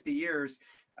for 50 years.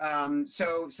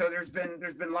 So there's been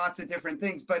lots of different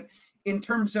things, but in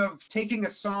terms of taking a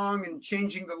song and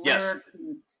changing the lyrics,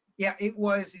 yeah, it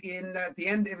was at the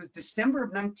end, it was December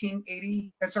of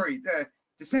 1980,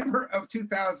 December of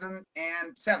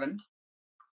 2007.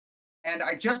 And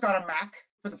I just got a Mac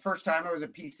for the first time. I was a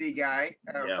PC guy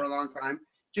for a long time.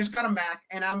 Just got a Mac,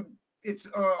 and it's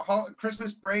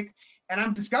Christmas break, and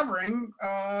I'm discovering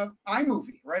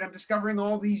iMovie, right? I'm discovering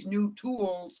all these new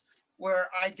tools where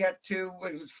I get to,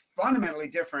 it was fundamentally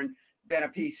different than a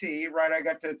PC, right? I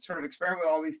got to sort of experiment with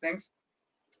all these things.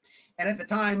 And at the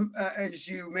time, as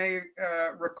you may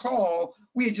recall,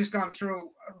 we had just gone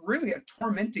through really a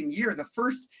tormenting year. The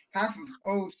first half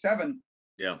of 07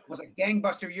 was a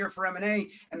gangbuster year for M&A,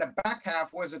 and the back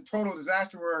half was a total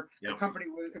disaster where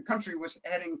the country was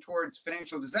heading towards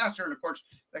financial disaster, and of course,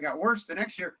 that got worse the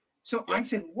next year. So I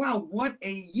said, wow, what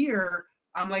a year.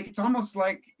 I'm like, it's almost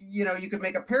like, you could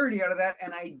make a parody out of that,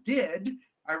 and I did.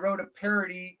 I wrote a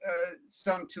parody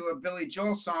sung to a Billy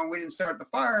Joel song, We Didn't Start the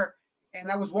Fire, and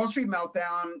that was Wall Street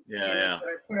Meltdown. That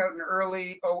I put out in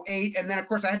early 08, and then of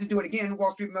course I had to do it again,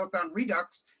 Wall Street Meltdown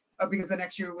Redux, because the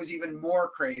next year was even more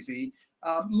crazy.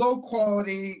 Low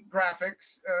quality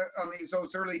graphics on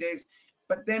those early days.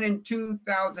 But then in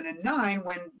 2009,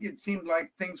 when it seemed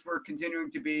like things were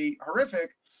continuing to be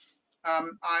horrific,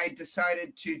 I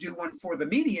decided to do one for the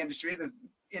media industry, the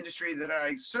industry that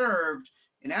I served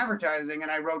in advertising,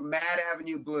 and I wrote Mad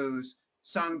Avenue Blues,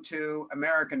 sung to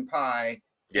American Pie.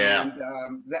 And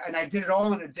I did it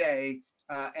all in a day,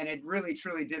 and it really,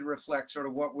 truly did reflect sort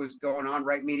of what was going on.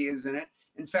 Right Media is in it.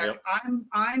 In fact,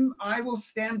 I will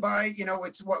stand by,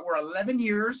 it's we're 11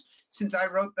 years since I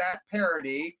wrote that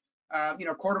parody.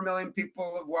 250,000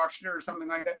 people have watched it or something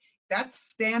like that. That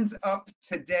stands up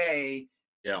today,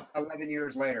 11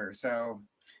 years later. So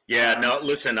no,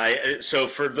 listen, so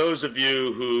for those of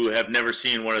you who have never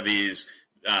seen one of these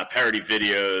parody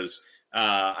videos,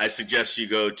 I suggest you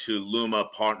go to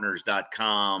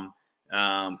lumapartners.com.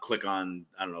 Click on,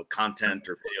 I don't know, content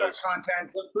or videos.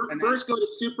 Content. First, go to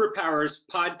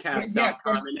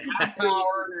superpowerspodcast.com and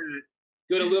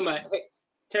go to Luma. Hey,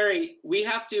 Terry, we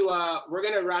have to. We're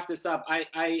gonna wrap this up.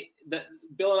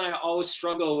 Bill and I always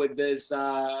struggle with this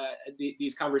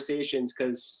these conversations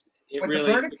because it really.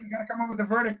 The verdict, you gotta come up with a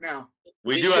verdict now.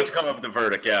 We do have to come up with a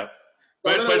verdict,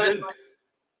 But I'm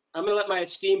gonna let my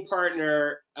esteemed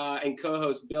partner and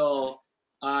co-host Bill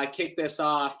kick this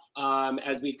off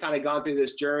as we've kind of gone through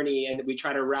this journey and we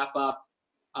try to wrap up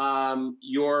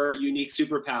your unique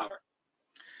superpower.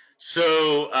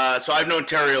 So I've known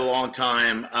Terry a long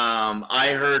time.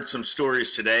 I heard some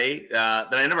stories today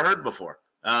that I never heard before.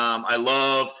 I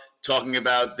love talking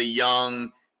about the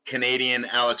young Canadian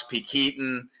Alex P.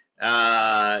 Keaton.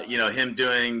 Him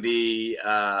doing the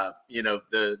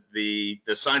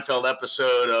Seinfeld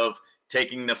episode of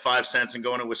taking the 5 cents and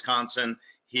going to Wisconsin.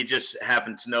 He just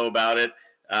happened to know about it,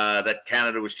 that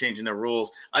Canada was changing their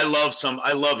rules. I love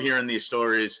hearing these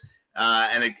stories.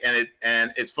 And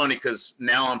it's funny because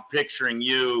now I'm picturing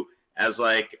you as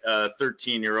like a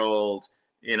 13-year-old,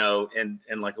 in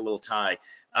like a little tie.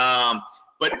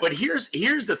 But here's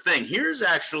the thing. Here's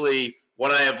actually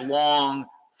what I have long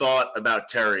thought about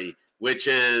Terry, which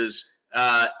is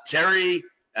Terry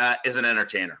is an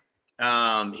entertainer.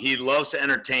 He loves to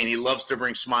entertain. He loves to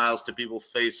bring smiles to people's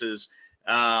faces.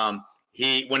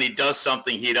 When he does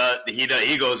something, he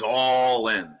goes all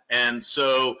in. And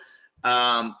so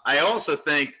I also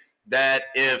think that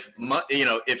if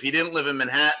he didn't live in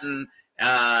Manhattan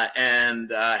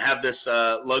and have this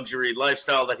luxury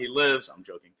lifestyle that he lives, I'm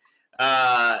joking.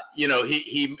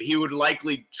 He would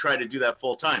likely try to do that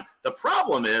full time. The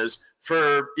problem is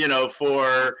for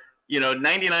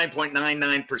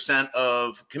 99.99%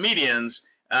 of comedians,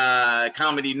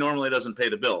 comedy normally doesn't pay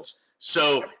the bills.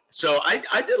 So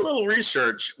I did a little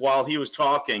research while he was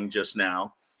talking just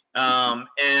now.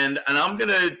 And I'm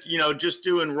gonna, just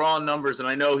doing raw numbers, and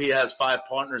I know he has 5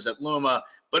 partners at Luma,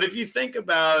 but if you think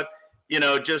about,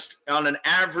 just on an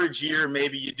average year,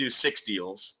 maybe you do 6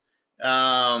 deals.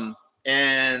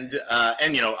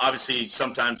 Obviously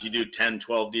sometimes you do 10,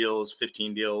 12 deals,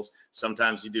 15 deals.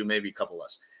 Sometimes you do maybe a couple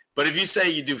less. But if you say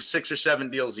you do 6 or 7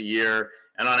 deals a year,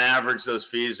 and on average those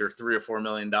fees are $3 or $4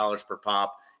 million per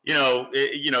pop,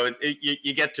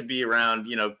 you get to be around,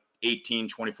 $18,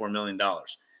 $24 million.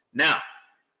 Now,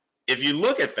 if you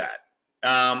look at that,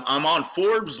 I'm on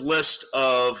Forbes' list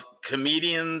of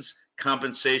comedians'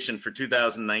 compensation for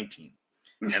 2019,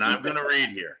 and I'm going to read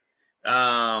here.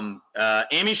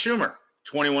 Amy Schumer,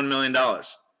 $21 million.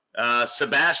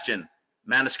 Sebastian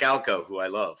Maniscalco, who I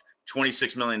love,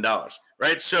 $26 million,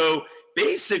 right? So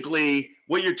basically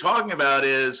what you're talking about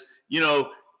is,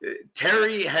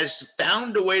 Terry has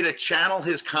found a way to channel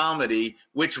his comedy,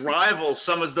 which rivals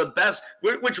some of the best,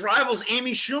 which rivals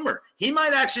Amy Schumer. He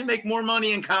might actually make more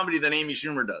money in comedy than Amy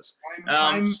Schumer does.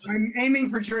 I'm aiming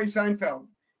for Jerry Seinfeld.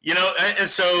 And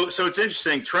so it's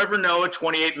interesting. Trevor Noah,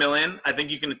 28 million. I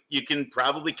think you can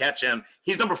probably catch him.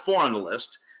 He's number 4 on the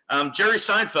list. Jerry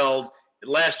Seinfeld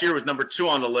last year was number 2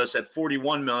 on the list at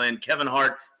 41 million. Kevin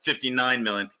Hart, 59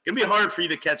 million. It's gonna be hard for you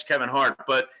to catch Kevin Hart,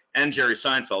 and Jerry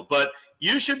Seinfeld, but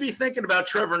you should be thinking about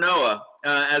Trevor Noah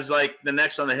as like the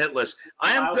next on the hit list.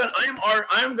 I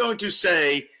am going to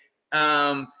say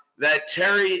that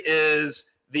Terry is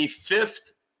the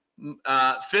fifth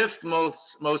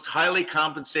most highly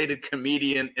compensated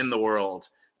comedian in the world,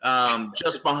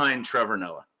 just behind Trevor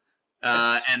Noah.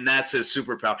 And that's his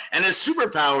superpower. And his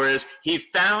superpower is he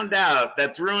found out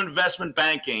that through investment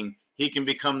banking, he can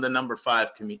become the number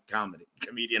 5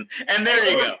 comedian. And there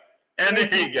you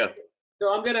go.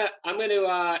 So I'm gonna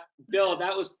Bill,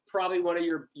 that was probably one of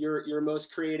your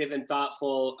most creative and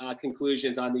thoughtful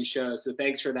conclusions on these shows. So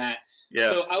thanks for that. Yeah.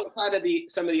 So outside of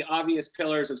some of the obvious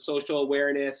pillars of social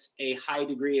awareness, a high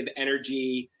degree of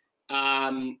energy,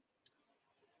 a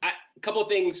couple of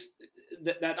things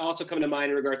that also come to mind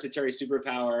in regards to Terry's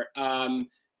superpower. I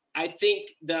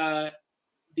think the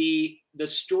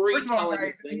storytelling. First of all,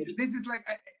 guys, this is like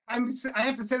I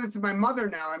have to say this to my mother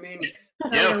now. I mean.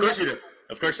 Yeah, of course you do.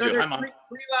 Of course you do. There's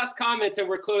three last comments, and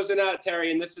we're closing out,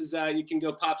 Terry. And this is you can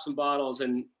go pop some bottles,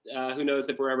 and who knows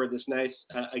if we're ever this nice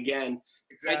again.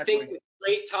 Exactly. I think the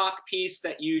straight talk piece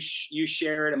that you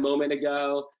shared a moment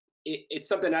ago, it's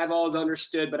something I've always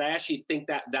understood, but I actually think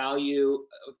that value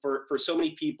for so many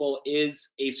people is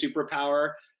a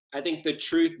superpower. I think the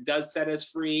truth does set us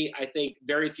free. I think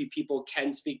very few people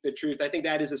can speak the truth. I think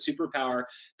that is a superpower.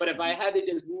 But if I had to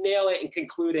just nail it and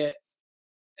conclude it,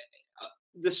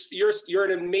 you're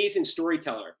an amazing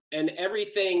storyteller, and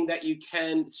everything that you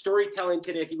can storytelling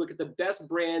today, if you look at the best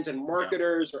brands and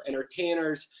marketers or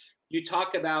entertainers, you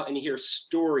talk about and hear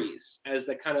stories as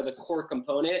the kind of the core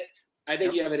component. I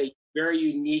think you have a very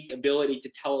unique ability to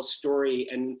tell a story,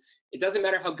 and it doesn't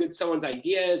matter how good someone's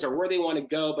idea is or where they want to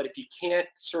go, but if you can't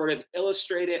sort of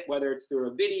illustrate it, whether it's through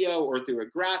a video or through a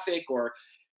graphic or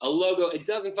a logo, it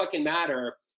doesn't fucking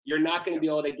matter. You're not going to be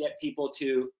able to get people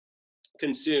to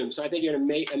consume. So I think you're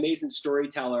an amazing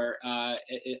storyteller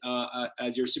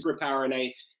as your superpower,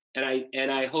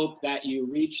 and I hope that you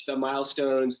reach the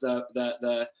milestones,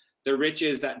 the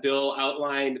riches that Bill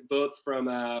outlined, both from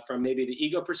maybe the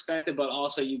ego perspective, but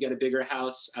also you get a bigger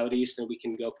house out east and we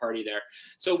can go party there.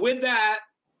 So with that,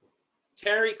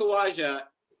 Terry Kawaja,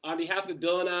 on behalf of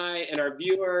Bill and I and our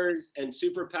viewers and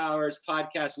Superpowers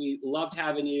podcast, we loved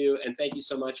having you, and thank you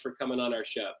so much for coming on our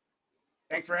show.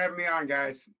 Thanks for having me on,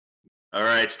 guys. All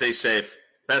right, stay safe.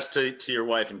 Best to your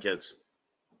wife and kids.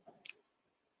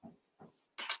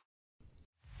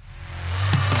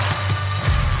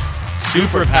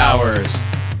 Superpowers.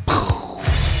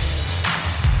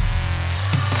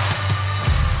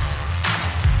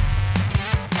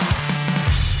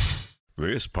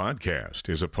 This podcast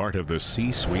is a part of the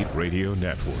C-Suite Radio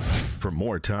Network. For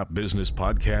more top business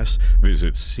podcasts,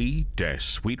 visit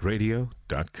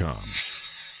c-suiteradio.com.